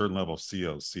 a certain level of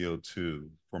CO2,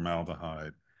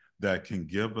 formaldehyde, that can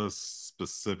give us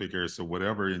specific areas. So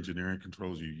whatever engineering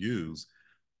controls you use,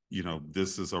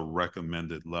 this is a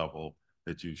recommended level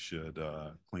that you should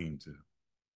clean to.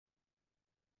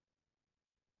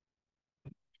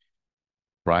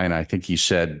 Brian, I think he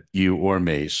said you or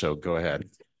me, so go ahead.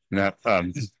 No,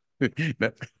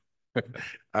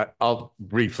 I'll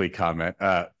briefly comment.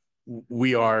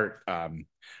 We are, I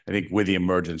think, with the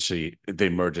emergence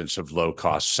of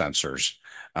low-cost sensors,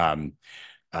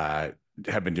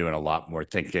 have been doing a lot more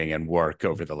thinking and work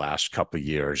over the last couple of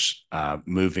years,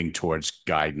 moving towards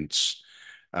guidance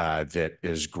that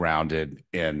is grounded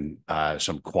in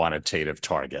some quantitative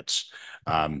targets.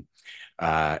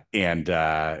 I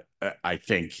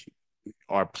think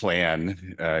our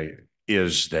plan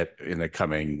is that in the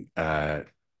coming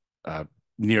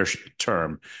near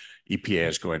term, EPA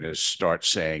is going to start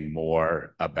saying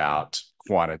more about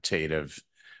quantitative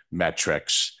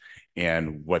metrics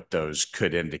and what those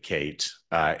could indicate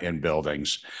in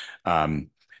buildings.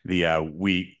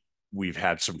 We've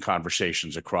had some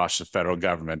conversations across the federal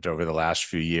government over the last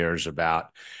few years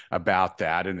about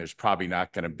that, and there's probably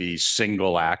not going to be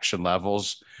single action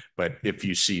levels, but if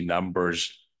you see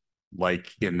numbers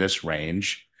like in this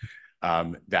range,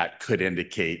 that could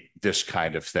indicate this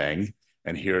kind of thing.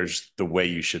 And here's the way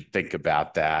you should think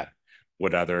about that.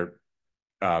 What other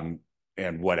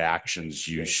and what actions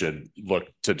you should look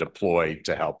to deploy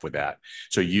to help with that.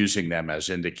 So using them as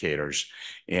indicators.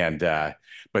 And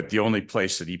but the only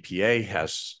place that EPA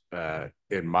has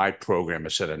in my program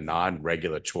has set a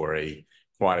non-regulatory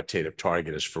quantitative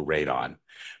target is for radon.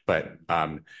 But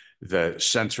the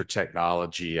sensor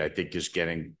technology, I think, is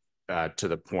getting to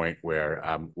the point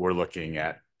where we're looking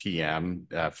at PM,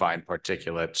 fine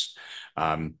particulates,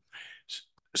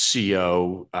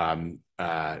 CO2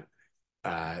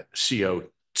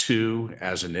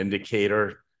 as an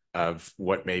indicator of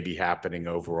what may be happening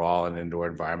overall in indoor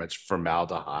environments,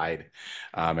 formaldehyde,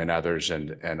 and others.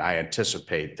 And I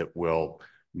anticipate that we'll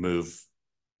move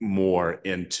more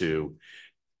into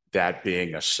that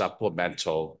being a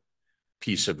supplemental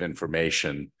piece of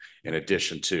information in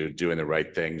addition to doing the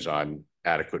right things on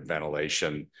adequate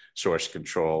ventilation, source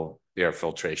control, air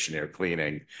filtration, air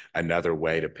cleaning. Another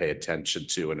way to pay attention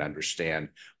to and understand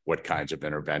what kinds of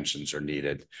interventions are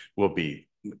needed. We'll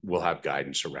have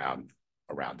guidance around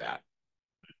that.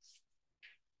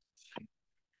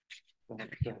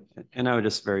 And I would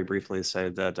just very briefly say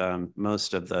that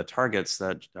most of the targets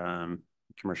that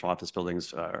commercial office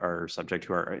buildings are subject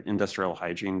to are industrial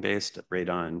hygiene based,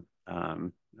 radon,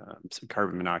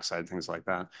 carbon monoxide, things like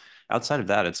that. Outside of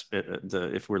that,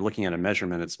 if we're looking at a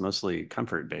measurement, it's mostly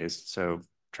comfort based. So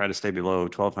try to stay below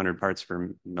 1,200 parts per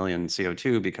million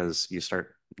CO2 because you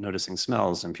start noticing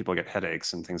smells and people get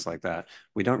headaches and things like that.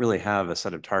 We don't really have a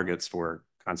set of targets for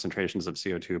concentrations of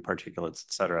CO2, particulates,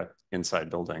 et cetera, inside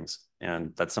buildings.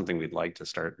 And that's something we'd like to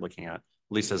start looking at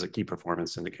least as a key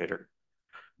performance indicator.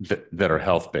 That are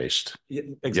health-based. Yeah,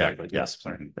 exactly. Yeah, yes.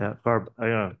 Yeah, Barb,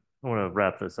 I want to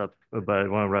wrap this up, but I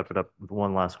want to wrap it up with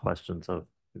one last question, so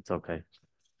it's okay.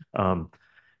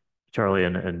 Charlie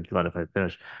and Glenn, if I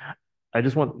finish, I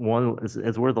just want one,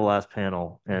 as we're the last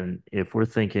panel, and if we're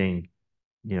thinking,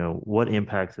 what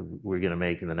impacts we're going to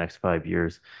make in the next 5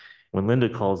 years, when Linda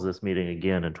calls this meeting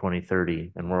again in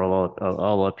 2030, and we're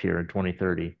all up here in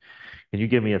 2030, can you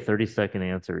give me a 30-second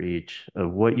answer each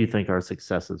of what you think our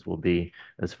successes will be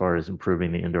as far as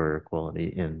improving the indoor air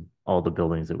quality in all the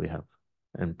buildings that we have?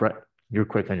 And Brett, you're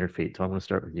quick on your feet, so I'm going to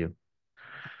start with you.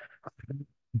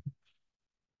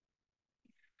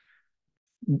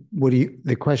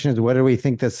 The question is, what do we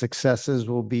think the successes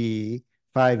will be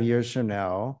 5 years from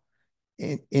now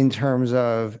in terms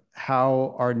of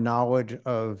how our knowledge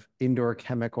of indoor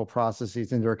chemical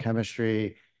processes, indoor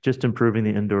chemistry, just improving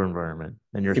the indoor environment,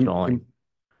 and you're stalling.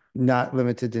 Not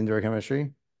limited to indoor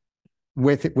chemistry.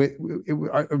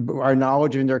 Our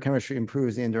knowledge of indoor chemistry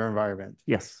improves the indoor environment.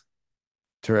 Yes.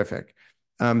 Terrific.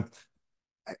 I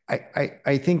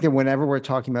think that whenever we're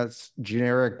talking about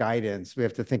generic guidance, we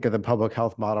have to think of the public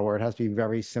health model where it has to be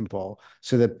very simple.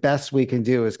 So the best we can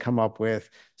do is come up with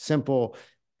simple,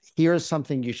 here's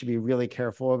something you should be really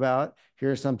careful about.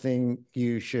 Here's something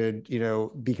you should,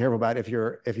 be careful about if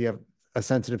you have a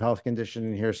sensitive health condition,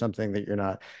 and here's something that you're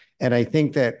not. And I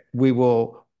think that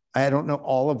I don't know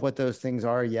all of what those things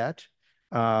are yet,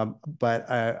 but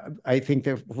I think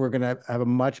that we're going to have a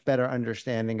much better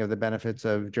understanding of the benefits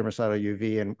of germicidal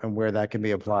UV and where that can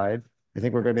be applied. I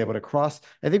think we're going to be able to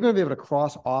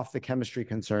cross off the chemistry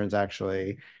concerns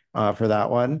actually for that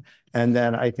one. And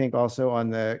then I think also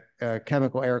on the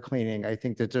chemical air cleaning, I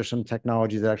think that there's some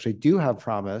technologies that actually do have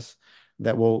promise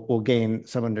that we'll gain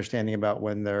some understanding about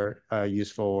when they're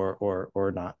useful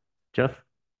or not. Jeff?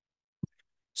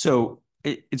 So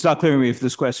it's not clear to me if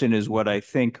this question is what I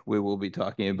think we will be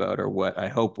talking about or what I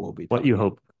hope we'll be talking about. What you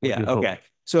hope. Yeah, okay.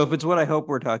 So if it's what I hope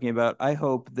we're talking about, I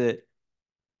hope that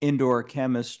indoor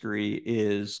chemistry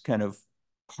is kind of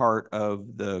part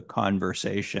of the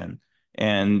conversation.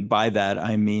 And by that,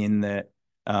 I mean that,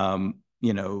 that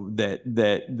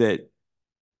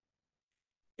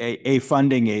a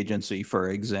funding agency, for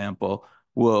example,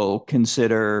 will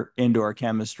consider indoor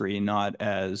chemistry not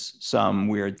as some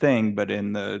weird thing, but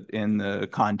in the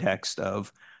context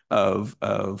of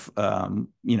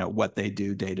what they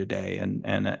do day to day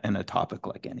and a topic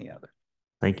like any other.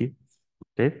 Thank you.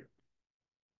 Dave?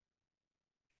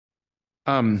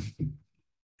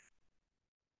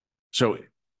 So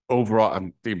overall,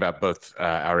 I'm thinking about both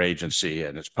our agency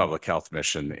and its public health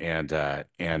mission, and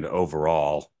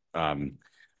overall some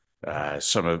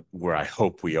of where I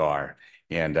hope we are.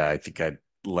 And I think I'd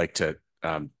like to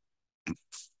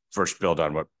first build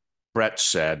on what Brett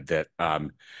said, that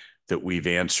that we've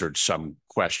answered some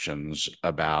questions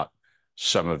about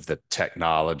some of the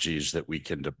technologies that we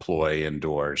can deploy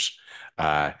indoors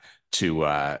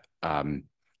to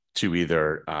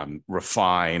either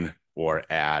refine or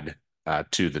add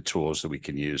to the tools that we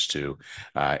can use to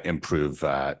improve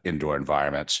indoor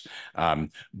environments,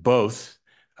 both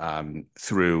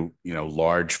through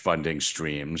large funding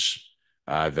streams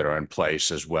that are in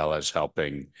place, as well as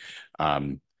helping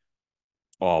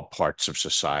all parts of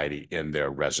society in their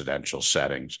residential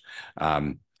settings.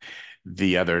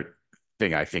 The other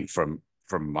thing I think from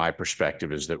my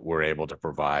perspective is that we're able to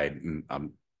provide,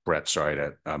 and Brett, sorry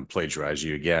to plagiarize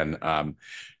you again,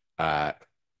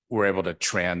 we're able to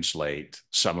translate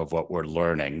some of what we're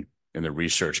learning in the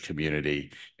research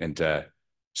community into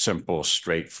simple,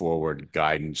 straightforward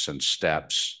guidance and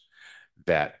steps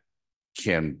that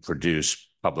can produce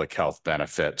public health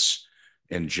benefits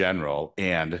in general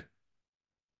and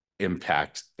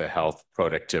impact the health,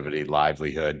 productivity,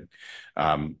 livelihood,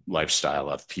 lifestyle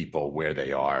of people where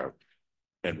they are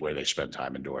and where they spend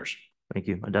time indoors. Thank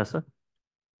you. Odessa?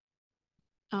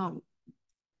 I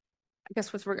guess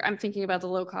I'm thinking about the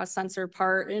low-cost sensor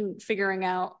part and figuring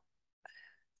out,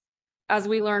 as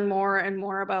we learn more and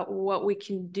more about what we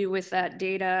can do with that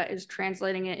data, is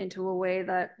translating it into a way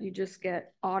that you just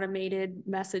get automated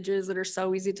messages that are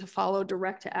so easy to follow,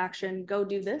 direct to action. Go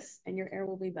do this and your air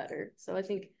will be better. So I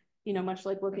think, much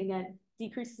like looking at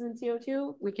decreases in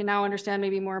CO2, we can now understand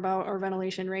maybe more about our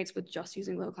ventilation rates with just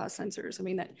using low-cost sensors. I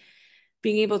mean, that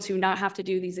being able to not have to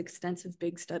do these extensive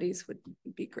big studies would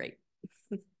be great.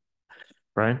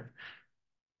 Brian?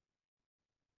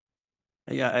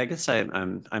 Yeah, I guess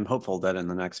I'm hopeful that in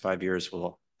the next 5 years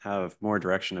we'll have more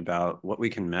direction about what we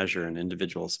can measure in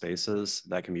individual spaces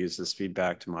that can be used as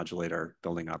feedback to modulate our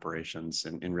building operations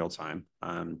in real time.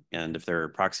 And if there are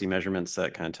proxy measurements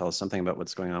that kind of tell us something about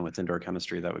what's going on with indoor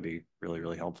chemistry, that would be really,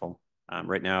 really helpful.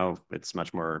 Right now, it's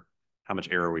much more how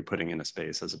much air are we putting in a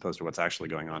space as opposed to what's actually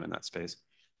going on in that space.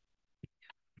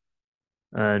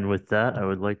 And with that, I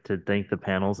would like to thank the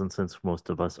panels. And since most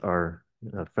of us are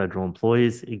federal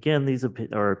employees, again, these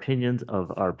are opinions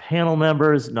of our panel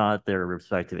members, not their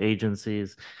respective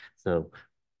agencies. So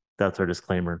that's our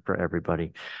disclaimer for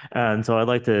everybody. And so I'd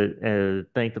like to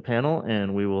thank the panel,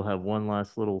 and we will have one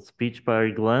last little speech by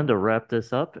Glenn to wrap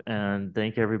this up, and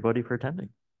thank everybody for attending.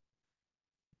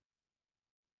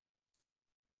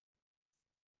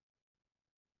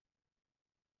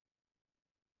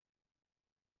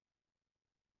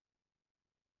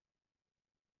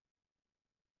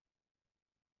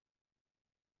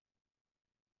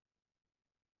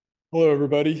 Hello,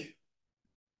 everybody.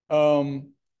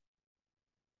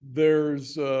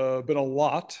 There's been a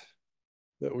lot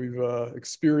that we've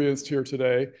experienced here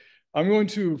today. I'm going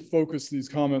to focus these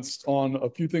comments on a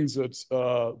few things that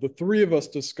the three of us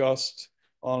discussed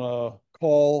on a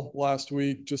call last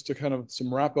week, just to kind of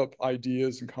some wrap up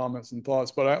ideas and comments and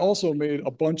thoughts. But I also made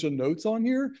a bunch of notes on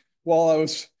here while I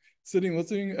was sitting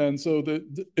listening. And so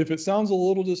that if it sounds a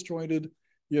little disjointed,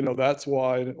 that's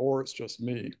why, or it's just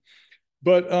me.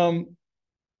 But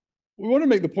we want to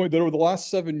make the point that over the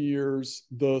last 7 years,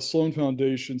 the Sloan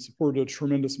Foundation supported a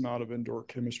tremendous amount of indoor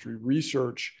chemistry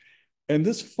research. And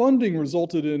this funding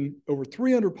resulted in over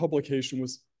 300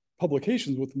 publications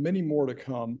with many more to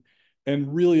come,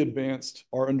 and really advanced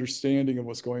our understanding of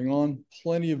what's going on,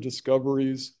 plenty of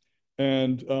discoveries,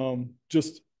 and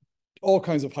just all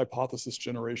kinds of hypothesis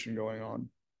generation going on.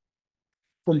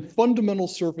 From fundamental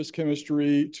surface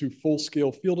chemistry to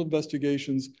full-scale field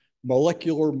investigations,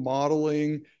 molecular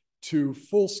modeling, to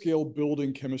full-scale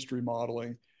building chemistry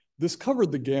modeling. This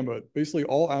covered the gamut, basically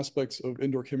all aspects of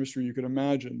indoor chemistry you can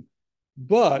imagine.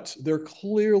 But there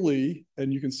clearly,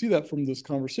 and you can see that from this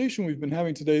conversation we've been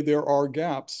having today, there are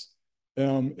gaps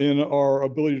in our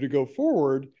ability to go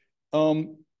forward,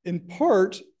 in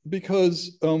part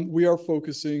because we are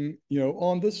focusing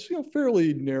on this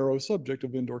fairly narrow subject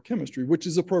of indoor chemistry, which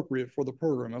is appropriate for the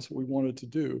program. That's what we wanted to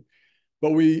do.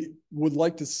 But we would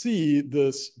like to see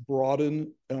this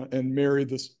broaden and marry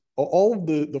this. All of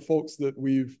the folks that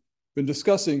we've been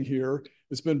discussing here,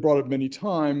 it's been brought up many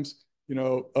times,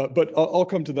 but I'll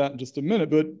come to that in just a minute.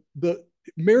 But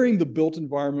marrying the built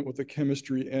environment with the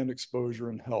chemistry and exposure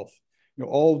and health,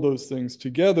 all of those things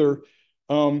together,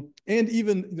 and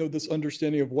even this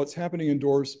understanding of what's happening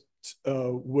indoors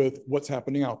with what's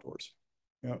happening outdoors,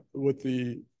 but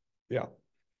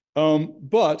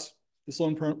the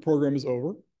Sloan program is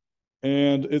over.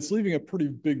 And it's leaving a pretty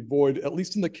big void, at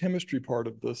least in the chemistry part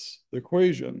of this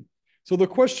equation. So the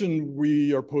question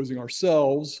we are posing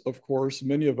ourselves, of course,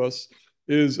 many of us,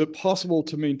 is it possible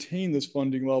to maintain this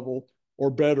funding level or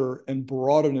better and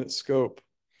broaden its scope?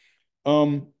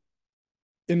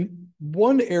 In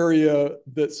one area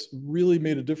that's really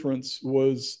made a difference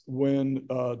was when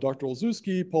Dr.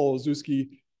 Olszewski, Paul Olszewski,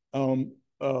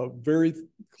 very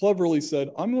cleverly said,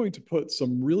 I'm going to put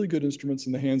some really good instruments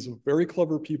in the hands of very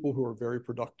clever people who are very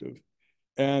productive.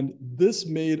 And this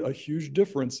made a huge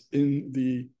difference in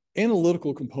the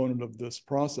analytical component of this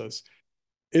process.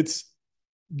 It's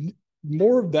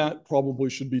more of that probably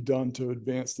should be done to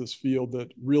advance this field,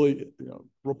 that really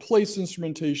replace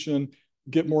instrumentation,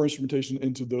 get more instrumentation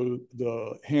into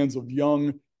the hands of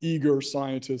young, eager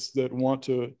scientists that want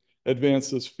to advance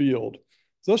this field.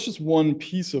 So that's just one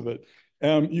piece of it.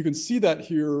 You can see that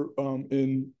here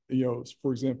in,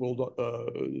 for example,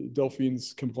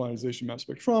 Delphine's chemical ionization mass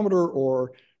spectrometer,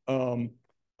 or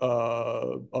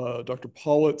Dr.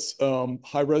 Pollitt's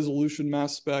high resolution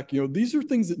mass spec. These are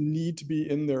things that need to be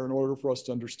in there in order for us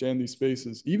to understand these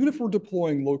spaces, even if we're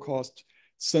deploying low cost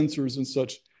sensors and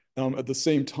such at the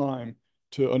same time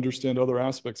to understand other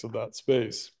aspects of that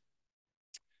space.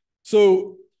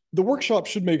 So the workshop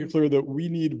should make it clear that we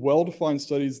need well-defined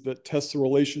studies that test the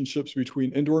relationships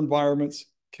between indoor environments,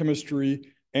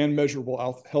 chemistry, and measurable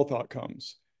health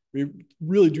outcomes. We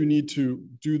really do need to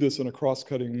do this in a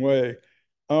cross-cutting way.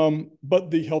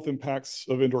 But the health impacts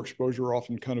of indoor exposure are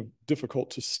often kind of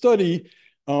difficult to study,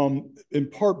 in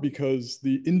part because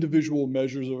the individual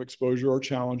measures of exposure are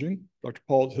challenging. Dr.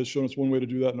 Pollitt has shown us one way to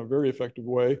do that in a very effective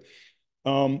way.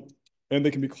 And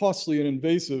they can be costly and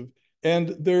invasive.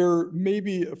 And there may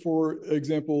be, for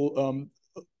example,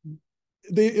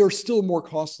 they are still more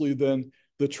costly than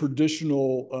the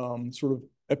traditional sort of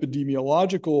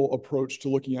epidemiological approach to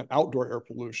looking at outdoor air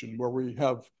pollution, where we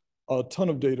have a ton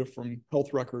of data from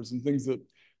health records and things that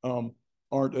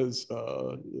aren't as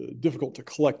difficult to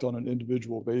collect on an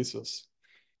individual basis.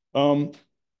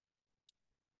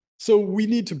 So we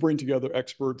need to bring together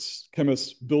experts,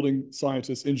 chemists, building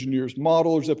scientists, engineers,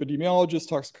 modelers, epidemiologists,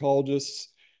 toxicologists,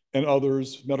 and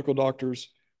others, medical doctors,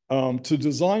 to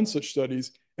design such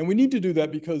studies. And we need to do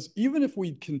that because even if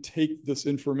we can take this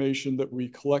information that we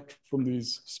collect from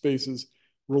these spaces,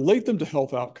 relate them to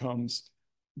health outcomes,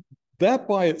 that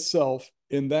by itself,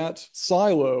 in that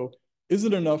silo,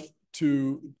 isn't enough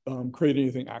to create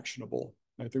anything actionable.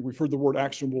 I think we've heard the word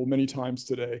actionable many times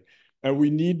today. And we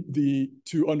need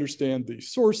to understand the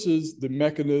sources, the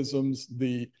mechanisms,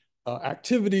 the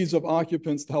activities of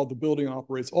occupants, how the building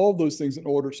operates, all of those things in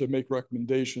order to make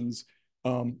recommendations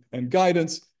and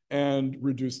guidance and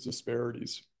reduce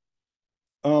disparities.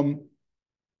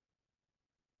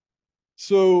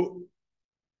 So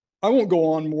I won't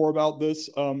go on more about this.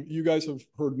 You guys have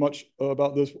heard much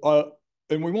about this,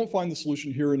 and we won't find the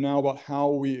solution here and now about how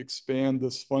we expand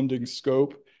this funding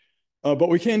scope, but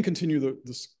we can continue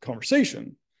this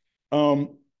conversation.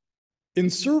 In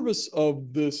service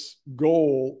of this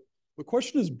goal, the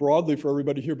question is broadly for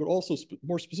everybody here, but also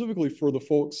more specifically for the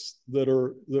folks that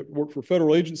work for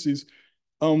federal agencies.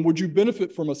 Would you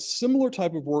benefit from a similar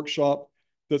type of workshop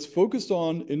that's focused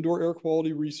on indoor air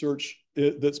quality research,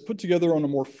 that's put together on a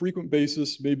more frequent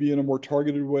basis, maybe in a more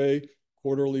targeted way,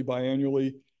 quarterly,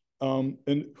 biannually?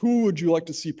 And who would you like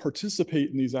to see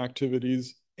participate in these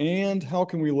activities? And how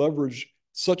can we leverage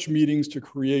such meetings to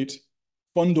create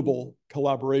fundable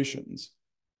collaborations?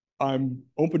 I'm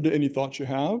open to any thoughts you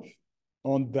have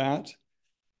on that.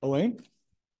 Elaine?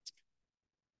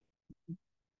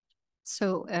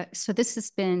 So this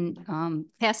has been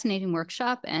fascinating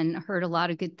workshop, and heard a lot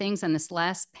of good things on this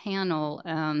last panel.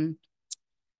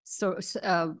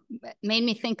 Made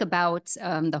me think about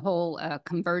the whole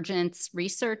convergence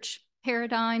research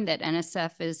paradigm that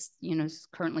NSF is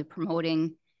currently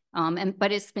promoting.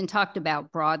 But it's been talked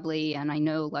about broadly, and I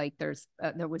know like there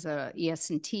was a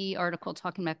ES&T article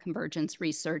talking about convergence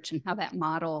research and how that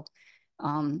model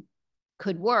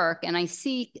could work. And I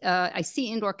see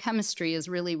indoor chemistry as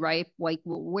really ripe, like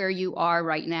where you are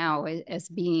right now, as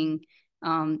being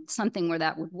something where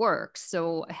that would work.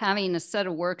 So having a set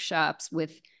of workshops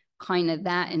with kind of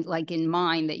that in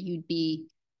mind, that you'd be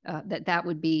that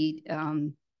would be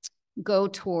go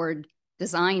toward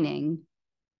designing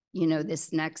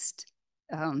this next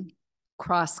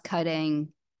cross-cutting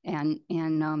and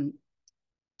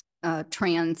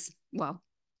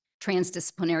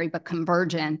transdisciplinary but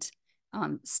convergent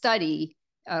study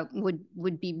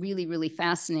would be really, really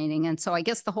fascinating. And so I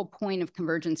guess the whole point of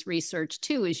convergence research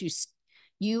too is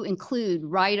you include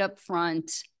right up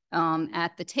front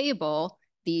at the table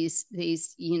these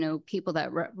people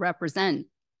that represent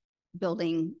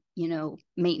building,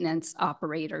 maintenance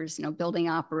operators, building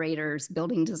operators,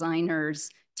 building designers,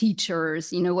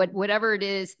 teachers, whatever it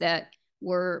is that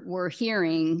we're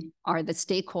hearing are the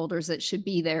stakeholders that should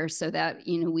be there so that,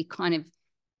 we kind of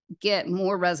get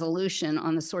more resolution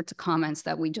on the sorts of comments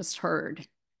that we just heard,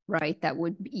 right? That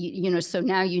would, so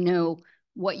now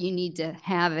what you need to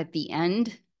have at the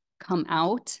end come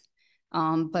out,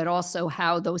 but also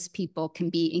how those people can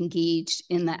be engaged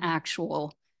in the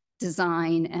actual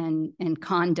design and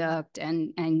conduct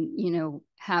and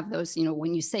have those,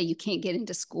 when you say you can't get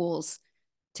into schools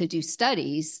to do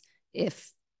studies,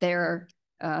 if they're,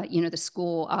 the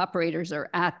school operators are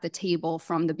at the table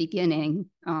from the beginning,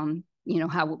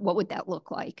 what would that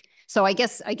look like? So I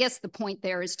guess the point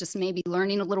there is just maybe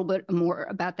learning a little bit more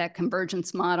about that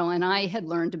convergence model. And I had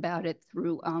learned about it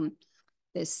through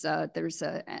there's a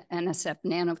NSF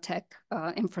nanotech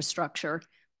infrastructure.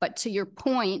 But to your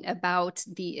point about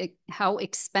how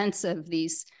expensive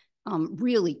these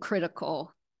really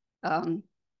critical,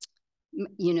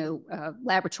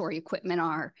 laboratory equipment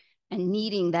are, and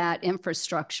needing that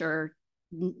infrastructure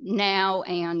now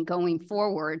and going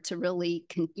forward to really,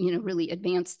 really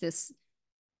advance this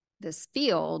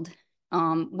field,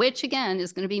 which again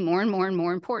is going to be more and more and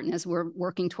more important as we're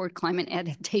working toward climate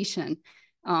adaptation.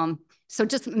 So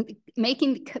just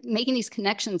making these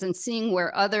connections and seeing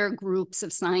where other groups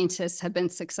of scientists have been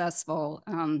successful,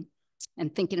 and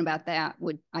thinking about that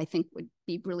I think would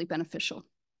be really beneficial.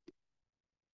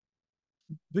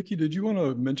 Vicki, did you want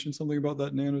to mention something about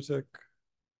that nanotech?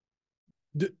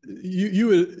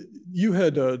 You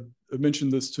had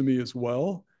mentioned this to me as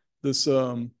well, this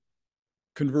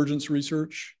convergence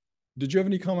research. Did you have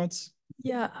any comments?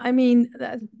 Yeah, I mean,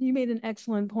 you made an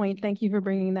excellent point. Thank you for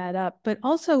bringing that up. But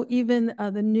also even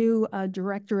the new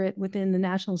directorate within the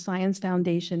National Science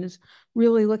Foundation is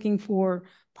really looking for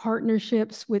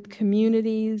partnerships with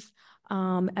communities,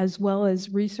 as well as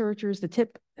researchers. The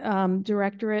TIP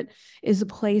directorate is a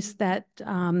place that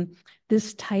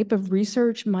this type of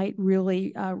research might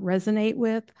really resonate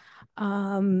with.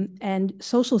 And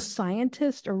social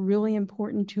scientists are really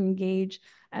important to engage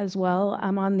as well.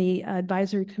 I'm on the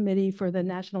advisory committee for the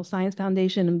National Science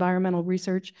Foundation, Environmental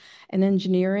Research and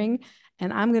Engineering.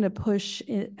 And I'm going to push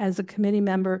as a committee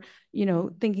member,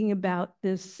 thinking about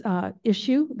this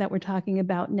issue that we're talking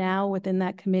about now within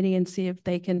that committee, and see if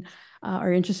they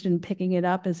are interested in picking it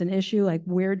up as an issue. Like,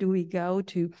 where do we go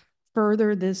to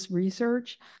further this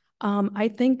research? I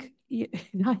think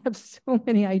I have so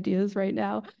many ideas right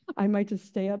now. I might just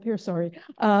stay up here, sorry.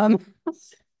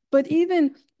 But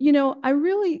even, I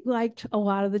really liked a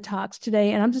lot of the talks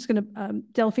today, and I'm just going to,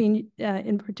 Delphine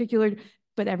in particular,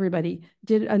 but everybody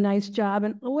did a nice job.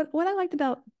 And what I liked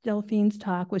about Delphine's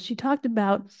talk was she talked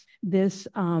about this,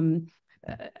 the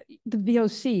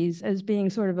VOCs as being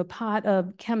sort of a pot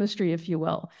of chemistry, if you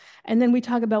will. And then we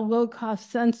talk about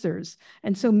low-cost sensors.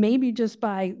 And so maybe just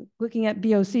by looking at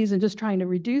VOCs and just trying to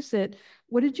reduce it,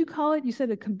 what did you call it? You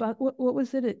said what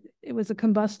was it? It was a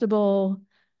combustible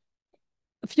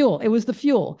fuel. It was the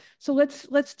fuel. So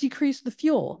let's decrease the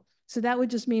fuel. So that would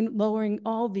just mean lowering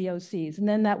all VOCs. And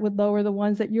then that would lower the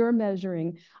ones that you're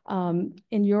measuring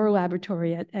in your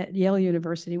laboratory at Yale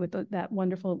University with that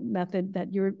wonderful method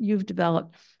that you've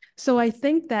developed. So I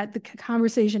think that the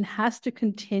conversation has to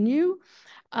continue.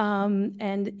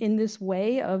 And in this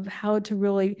way of how to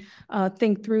really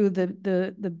think through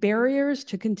the barriers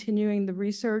to continuing the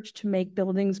research to make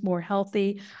buildings more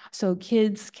healthy so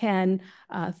kids can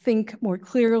think more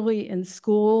clearly in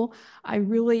school. I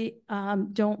really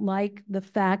don't like the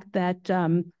fact that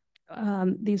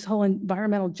these whole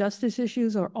environmental justice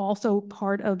issues are also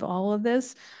part of all of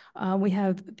this. We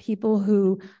have people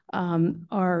who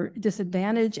are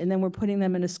disadvantaged, and then we're putting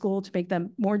them in a school to make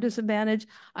them more disadvantaged.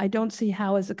 I don't see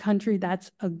how, as a country, that's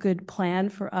a good plan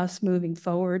for us moving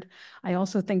forward. I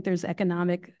also think there's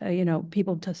economic,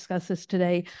 people discuss this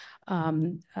today,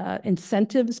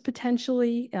 incentives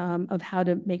potentially of how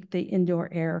to make the indoor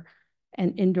air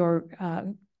and indoor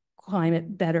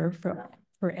climate better for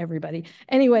everybody.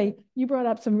 Anyway, you brought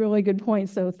up some really good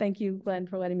points, so thank you, Glenn,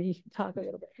 for letting me talk a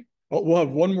little bit. We'll have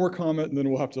one more comment and then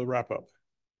we'll have to wrap up.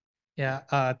 Yeah,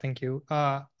 thank you.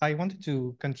 I wanted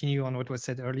to continue on what was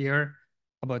said earlier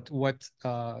about what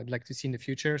I'd like to see in the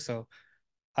future. So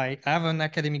I have an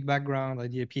academic background. I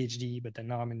did a PhD, but then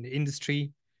now I'm in the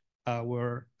industry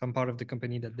where I'm part of the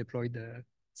company that deployed the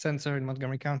sensor in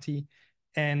Montgomery County.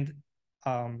 And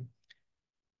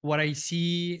what I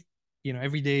see,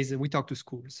 every day is that we talk to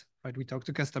schools, right? We talk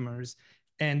to customers,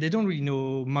 and they don't really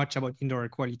know much about indoor air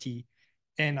quality.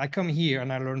 And I come here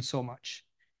and I learn so much.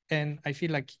 And I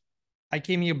feel like I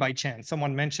came here by chance.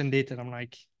 Someone mentioned it and I'm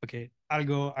like, okay, I'll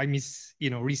go. I miss,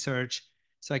 research.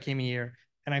 So I came here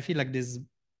and I feel like there's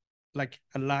like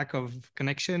a lack of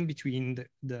connection between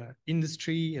the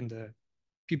industry and the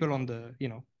people on the,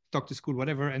 talk to school,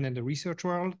 whatever, and then the research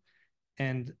world.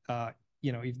 And,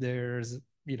 if there's,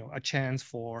 a chance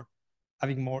for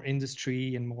having more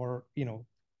industry and more,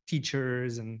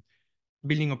 teachers and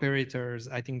building operators,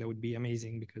 I think that would be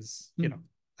amazing because,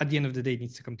 at the end of the day, it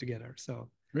needs to come together. So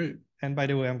great. And by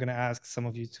the way, I'm going to ask some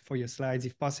of you for your slides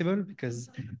if possible, because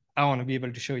I want to be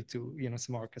able to show it to,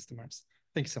 some of our customers.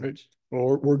 Thank you so much.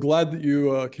 Well, we're glad that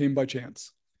you came by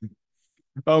chance.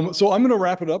 So I'm going to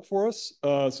wrap it up for us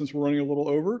since we're running a little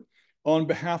over. On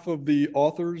behalf of the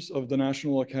authors of the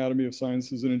National Academy of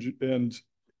Sciences and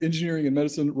Engineering and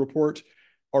Medicine report,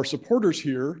 our supporters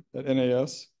here at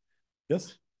NAS.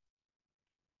 Yes?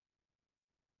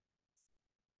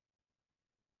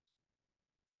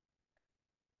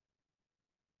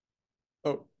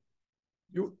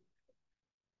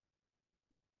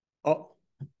 Oh,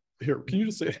 here, can you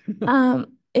just say it?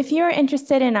 If you're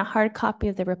interested in a hard copy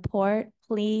of the report,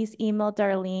 please email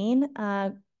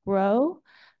Darlene Grow.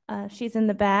 She's in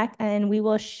the back, and we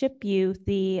will ship you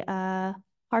the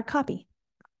hard copy.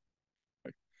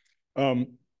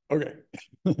 Okay.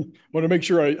 Want to make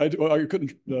sure I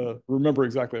couldn't remember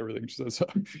exactly everything she says.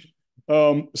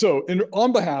 So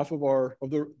on behalf of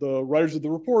the writers of the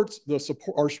reports,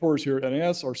 our supporters here at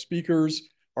NAS, our speakers,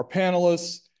 our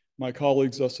panelists, my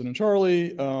colleagues Dustin and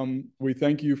Charlie, we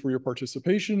thank you for your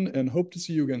participation and hope to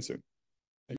see you again soon.